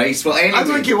 Jesus Christ! Well, anyway, honest. I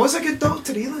don't think he was a good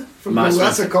doctor either. Matt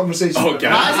That's Smith. a conversation. Oh, God.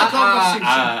 That's a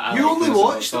conversation. You only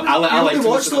watched him. I You only liked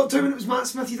watched him. Doctor Who when it was Matt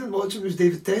Smith. You didn't watch it when it was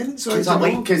David Tennant. So I don't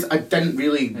know. because I didn't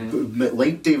really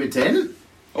like David Tennant.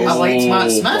 I liked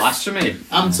Matt Smith. Blasphemy.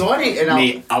 I'm sorry, and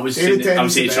Mate, I was David saying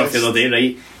Tennant's to the Truff the best. other day,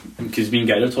 right? Because me and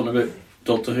Guy were talking about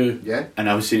Doctor Who. Yeah. And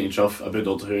I was saying to Truff about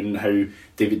Doctor Who and how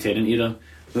David Tennant era.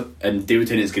 And David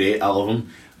Tennant's great, I love him.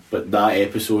 But that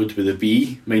episode with the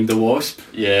bee, Mind the Wasp.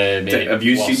 Yeah, mate. Have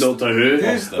you seen Doctor Who? Yeah.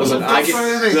 There's an Doctor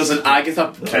Who, mate. There's an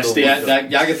Agatha Christie.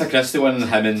 The Agatha Christie one,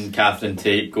 him and Catherine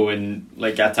Tate going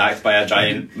like get attacked by a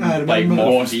giant I like remember.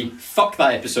 moth bee. Fuck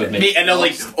that episode, mate. Mate, and they're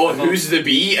like, oh, who's the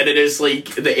bee? And it is like,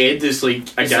 the end is like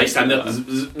a guy like- standing there. River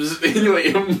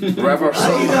the River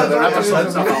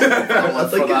Sons I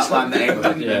think it's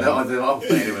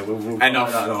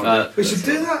Enough. We should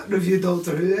do that review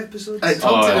Doctor Who episode. Oh, it'd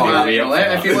be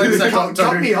weird. If you it's a Cut- Doctor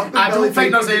cut Who. me up and I don't Billy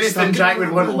think there's Piper gets anything stuck Jack in would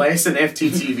it. want less in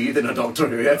FTTV than a Doctor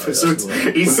Who episode.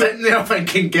 Absolutely. He's sitting there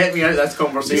thinking, get me out of this The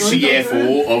conversation.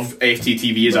 CFO of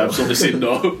FTTV is absolutely saying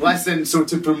no. Listen, so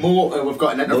to promote, we've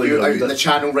got an interview No, you out don't. on the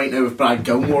channel right now with Brad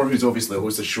Gilmore, who's obviously the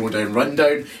host of Showdown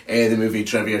Rundown, the movie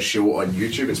trivia show on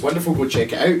YouTube. It's wonderful, go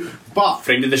check it out. But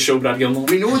Friend of the show, Brad Gilmore.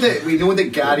 we know that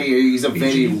Gary, he's a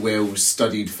very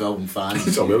well-studied film fan.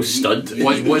 He's a well stud.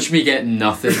 Watch me get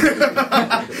nothing.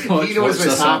 He knows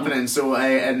what's happening. So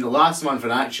in the last month,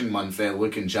 in Action Month,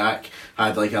 Luke and Jack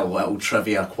had like a little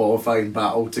trivia qualifying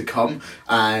battle to come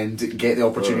and get the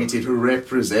opportunity to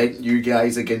represent you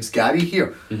guys against Gary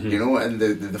here. You know, in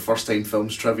the first time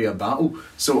films trivia battle.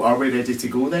 So are we ready to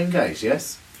go then, guys?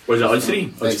 Yes. Was it on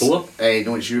 3? On 4?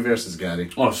 No, it's you versus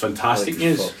Gary. Oh, it's fantastic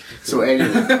news. So anyway,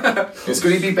 it's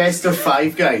going to be best of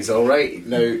 5, guys. All right.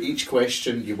 Now each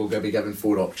question you will be given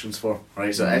 4 options for. All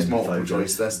right. So it is multiple 5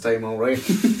 choice this time. All right.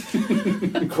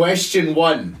 Question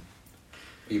 1.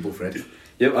 Are you both ready?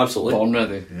 Yep, absolutely. Born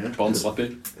ready. Yeah. Born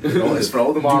slippy. No, it's for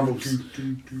all the marbles.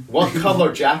 What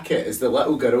colour jacket is the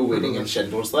little girl wearing in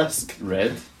Schindler's List?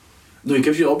 Red. No, he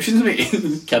gives you options, mate.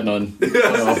 Kidding on.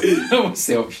 What's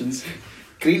the options?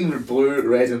 Green, blue,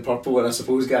 red, and purple. And I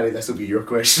suppose, Gary, this will be your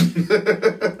question.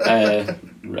 Red.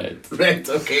 Red.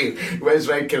 Okay. Is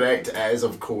red correct? It is,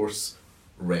 of course,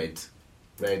 red.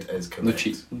 Red is correct. No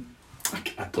cheat.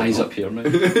 I don't Eyes know. up here,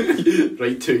 mate.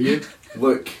 Right to you.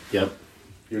 Look. Yep.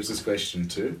 Here's this question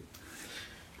 2.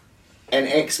 In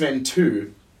X-Men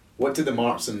 2, what do the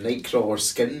marks on Nightcrawler's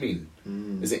skin mean?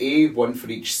 Is it A, 1 for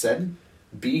each sin,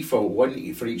 B, for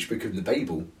 1 for each book of the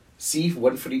Bible, C,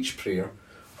 1 for each prayer,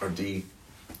 or D,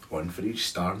 1 for each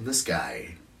star in the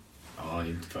sky? Oh,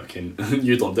 you fucking...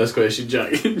 You'd love this question,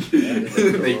 Jack.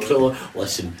 Nightcrawler.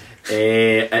 Listen,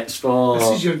 it's for...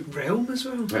 This is your realm as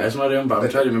well. It is my realm, but I'm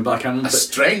trying to remember. I can't A remember.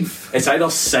 strength. It's either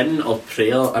sin or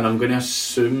prayer, and I'm going to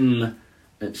assume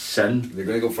it's sin. They're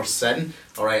going to go for sin.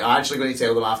 Alright, I'm actually going to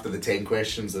tell them after the 10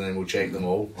 questions and then we'll check them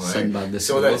all. All right? Sinbad the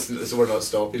So Sailor. so we're not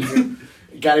stopping you.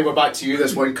 Gary, we're back to you.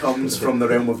 This one comes from the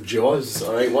realm of Jaws.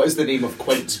 Alright, what is the name of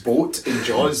Quint's boat in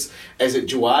Jaws? Is it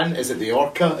Joanne? Is it the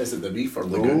Orca? Is it the Reef or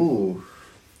Lagoon? Oh.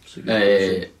 That's a good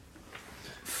question.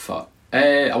 Fuck.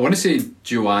 I want to say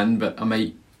Joanne, but I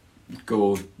might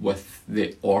go with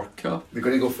the Orca. They're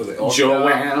going to go for the Orca.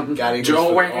 Joanne. Gary goes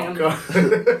Joanne. for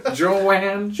the Orca.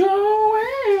 Joanne.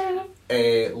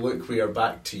 Luke, we are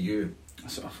back to you.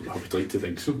 So, I would like to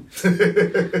think so.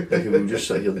 Okay, we'll just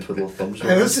sit here and twiddle our thumbs.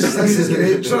 Hey, this is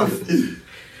great, Truff.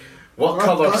 What Glad-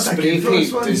 colour glad I spray came for this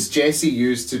paint one. does Jesse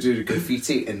use to do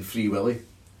graffiti in Free Willy?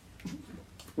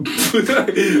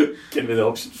 Give me the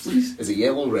options, please. Is it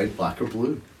yellow, red, black or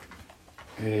blue?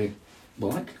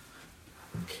 Black.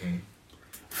 Okay.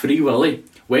 Free Willy.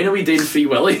 When are we doing Free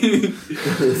Willy?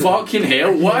 Fucking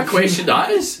hell, what a question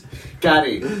that is.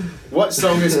 Gary, what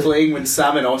song is playing when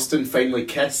Sam and Austin finally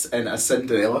kiss in A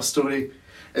Cinderella Story?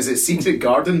 Is it Secret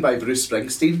Garden by Bruce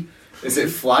Springsteen? Is it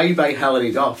Fly by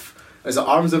Hilary Duff? Is it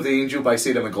Arms of the Angel by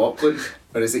Sarah McLachlan?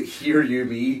 Or is it Hear You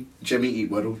Me, Jimmy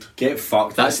Eat World? Get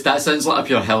fucked. That sounds like a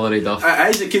pure Hillary Duff.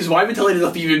 Is it? Because why would Hilary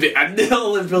Duff even be in there?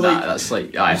 Like, That's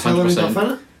like, aye, Hillary Duff 100%.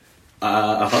 in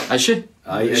it? Is she?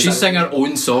 Aye, She sang her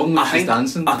own song when she's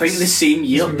dancing. I think the same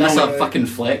year. That's No, a fucking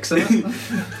flex, isn't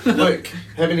it? Look,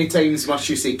 how many times must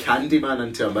you say Candyman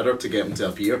into a mirror to get him to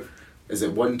appear? Is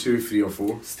it 1, 2, 3 or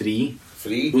 4? 3.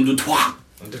 3? Un,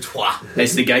 deux, trois.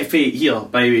 It's the guy for here,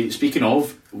 by the way, speaking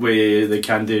of, with the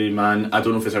Candyman, I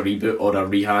don't know if it's a reboot or a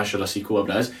rehash or a sequel or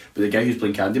what it is, but the guy who's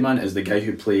playing Candyman is the guy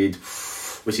who played,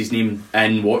 what's his name,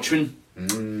 in Watchmen?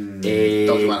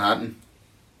 Dr. Manhattan.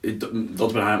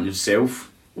 Dr. Manhattan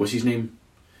himself, what's his name?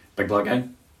 Big black guy.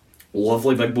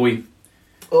 Lovely big boy.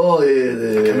 Oh, yeah,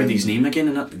 I can't remember his name again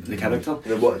in it, the character.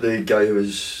 the guy who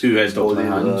was... Who is Dr. Body,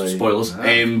 Manhattan? aye. Spoilers.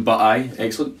 Aye. But aye,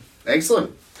 excellent.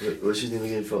 Excellent. What's his name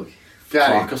again? Fuck. Gary,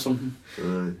 Clark or something.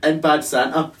 Aye. in Bad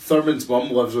Santa, Thurman's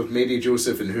mum lives with Mary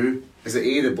Joseph and who? Is it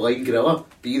A, the blind gorilla,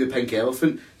 B, the pink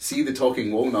elephant, C, the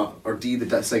talking walnut, or D,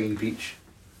 the singing peach?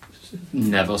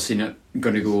 Never seen it.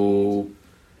 Gonna go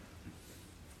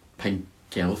pink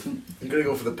elephant. I'm going to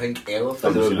go for the pink I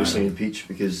elephant. don't know who's singing Peach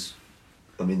because,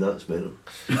 I mean, that's mental.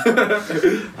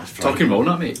 Talking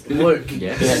walnut, mate. Look,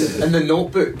 Yes. in the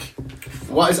Notebook,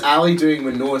 what is Ali doing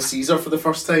when Noah sees her for the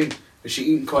first time? Is she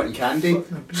eating cotton candy?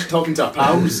 Is she talking to her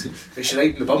pals? Is she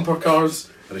riding the bumper cars?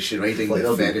 Or is she riding Like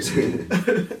the that. Ferris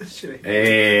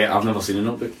wheel? I've never seen a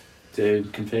Notebook,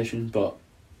 confession, but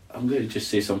I'm going to just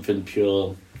say something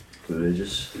pure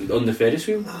Courageous. on the Ferris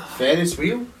wheel. Ferris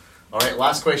wheel? Alright,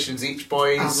 last questions each,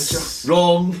 boys.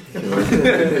 Wrong!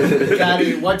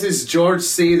 Gary, what does George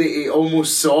say that he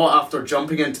almost saw after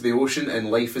jumping into the ocean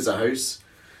in Life is a House?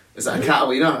 Is it a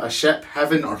Catalina, a ship,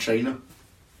 heaven, or China?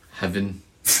 Heaven.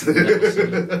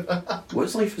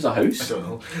 What's life as a I house? don't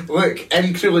know. Look,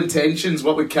 in Cruel Intentions,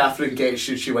 what would Catherine get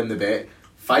should she win the bet?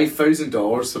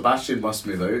 $5,000. Sebastian must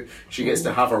move out. She gets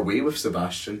to have her way with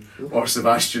Sebastian, or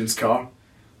Sebastian's car.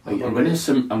 I'm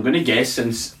gonna guess,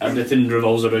 since everything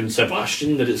revolves around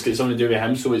Sebastian, that it's got something to do with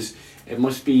him. So it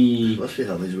must be. Must be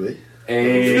Harley's way.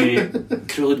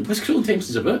 What's Cruel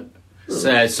Intentions about?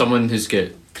 It's, someone who's got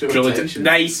Cruel Intentions.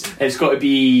 Nice. It's got to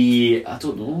be. I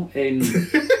don't know.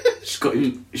 She's got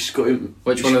him.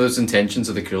 which one of those intentions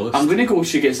are the cruelest? I'm gonna go.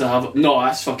 She gets to have. No,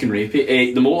 that's fucking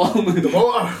rapey. The motor. The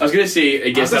motor. I was gonna say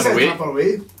it gets to have a way. Have her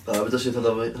way. I would have said have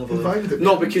a way.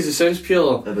 No, because it sounds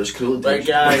pure. If it's Cruel Right,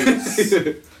 Intentions.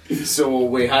 guys. So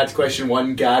we had question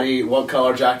 1. Gary, what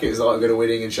colour jacket is Autogura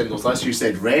wearing in Schindler's List? You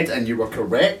said red, and you were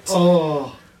correct.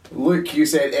 Oh. Luke, you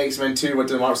said X-Men 2, what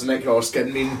do the marks of Nightcrawler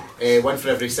skin mean? One for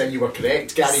every sin, you were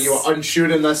correct. Gary, you were unsure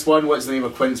in this one. What's the name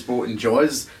of Quint's boat in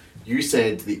Jaws? You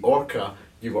said the Orca.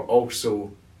 You were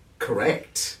also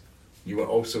correct.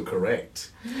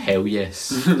 Hell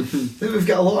yes. I think we've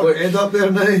got a lot of red up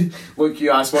there now. Luke,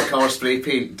 you asked what colour spray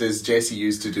paint does Jesse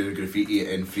use to do the graffiti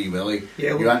in Free Willy?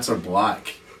 Yellow. You answered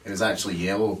black. It was actually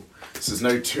yellow. So it's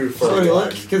now 2 for Sorry, 1.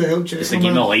 Luke. Could have helped you. It's a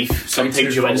game of life.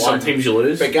 Sometimes you win, sometimes you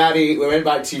lose. But Gary, we went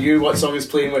back to you. What song is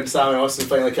playing when Sam and Austin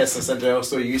finally kissed in Cinderella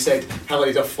story? You said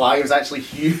Hilary Duff Fly. It was actually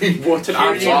Hugh. What an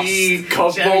absolute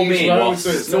curveball, mate.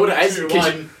 No, what it is,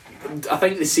 'cause I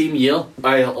think the same year,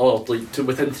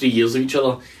 within 3 years of each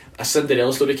other, a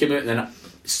Cinderella story came out, and then a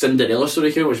Cinderella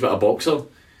story came out, which was about a boxer.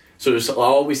 So it was, I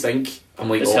always think, I'm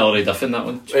like, It's Hilary Duff in that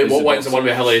one. what one's the one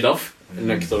with Hilary Duff? And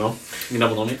I don't know. You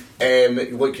never know,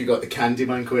 mate. Look, you got the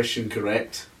Candyman question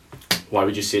correct. Why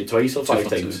would you say it twice or 5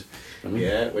 times?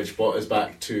 Yeah, which brought us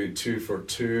back to 2 for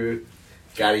 2.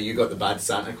 Gary, you got the Bad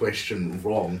Santa question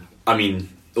wrong. I mean,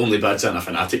 only Bad Santa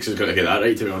Fanatics is going to get that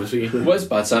right, to be honest with you. What is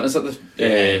Bad Santa? Is that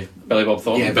the Billy Bob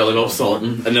Thornton? Yeah, Billy Bob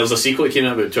Thornton. And there was a sequel that came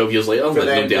out about 12 years later, But but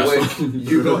then, nobody asked for. Luke,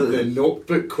 you got the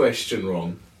Notebook question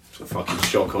wrong. It's a fucking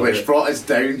shock on Which it. brought us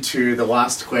down to the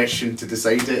last question to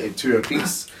decide it at 2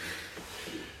 apiece.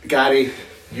 Gary,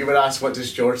 you were asked what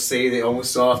does George say they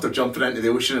almost saw after jumping into the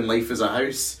ocean in Life as a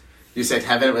House. You said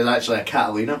heaven, it was actually a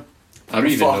Catalina. I don't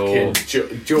even know.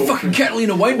 Joke. Fucking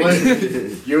Catalina Wine.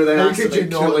 You were then How asked could you about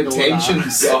not Cruel know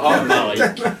Intentions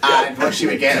and what she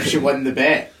would get if she won the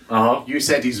bet. Uh-huh. You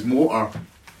said his motor,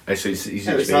 Actually, he's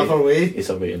It was have her way. It's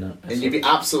a way in it. and you'd be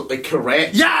absolutely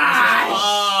correct. Yes!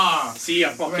 Ah! See, I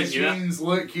fucking Which knew it. means,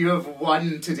 look, you have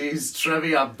won today's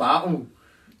trivia battle.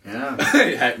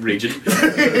 Yeah. Raging.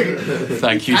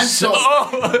 Thank you And so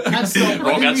Can't stop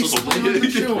Wrong winning answer, these something. on the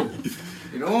show.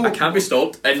 You know, I can't be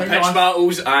stopped. In Think pitch on.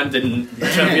 battles and in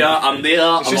trivia, I'm there.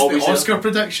 It's I'm just always the there. Oscar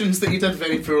predictions that you did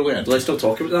very poorly in. Let's not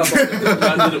talk about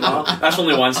that. That's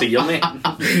only once a year, mate.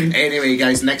 Anyway,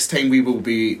 guys, next time we will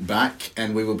be back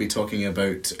and we will be talking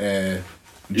about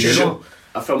Juno.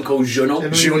 A film called Juno.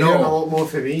 Juno. You're hearing a lot more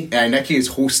from me. Nicky is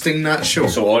hosting that show.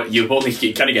 So you only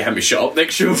kind of get him to shut up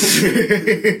next show.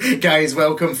 Guys,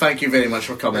 welcome. Thank you very much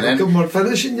for coming in. Welcome, we're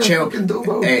finishing your Chill. fucking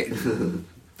double.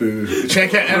 Boo.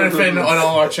 Check out everything on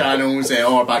all our channels,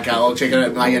 all our back catalogue. Check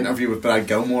out my interview with Brad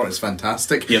Gilmore. It's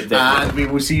fantastic. Yep, definitely. And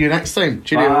we will see you next time.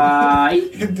 Cheerio. Bye.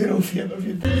 They don't feel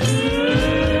interviewed.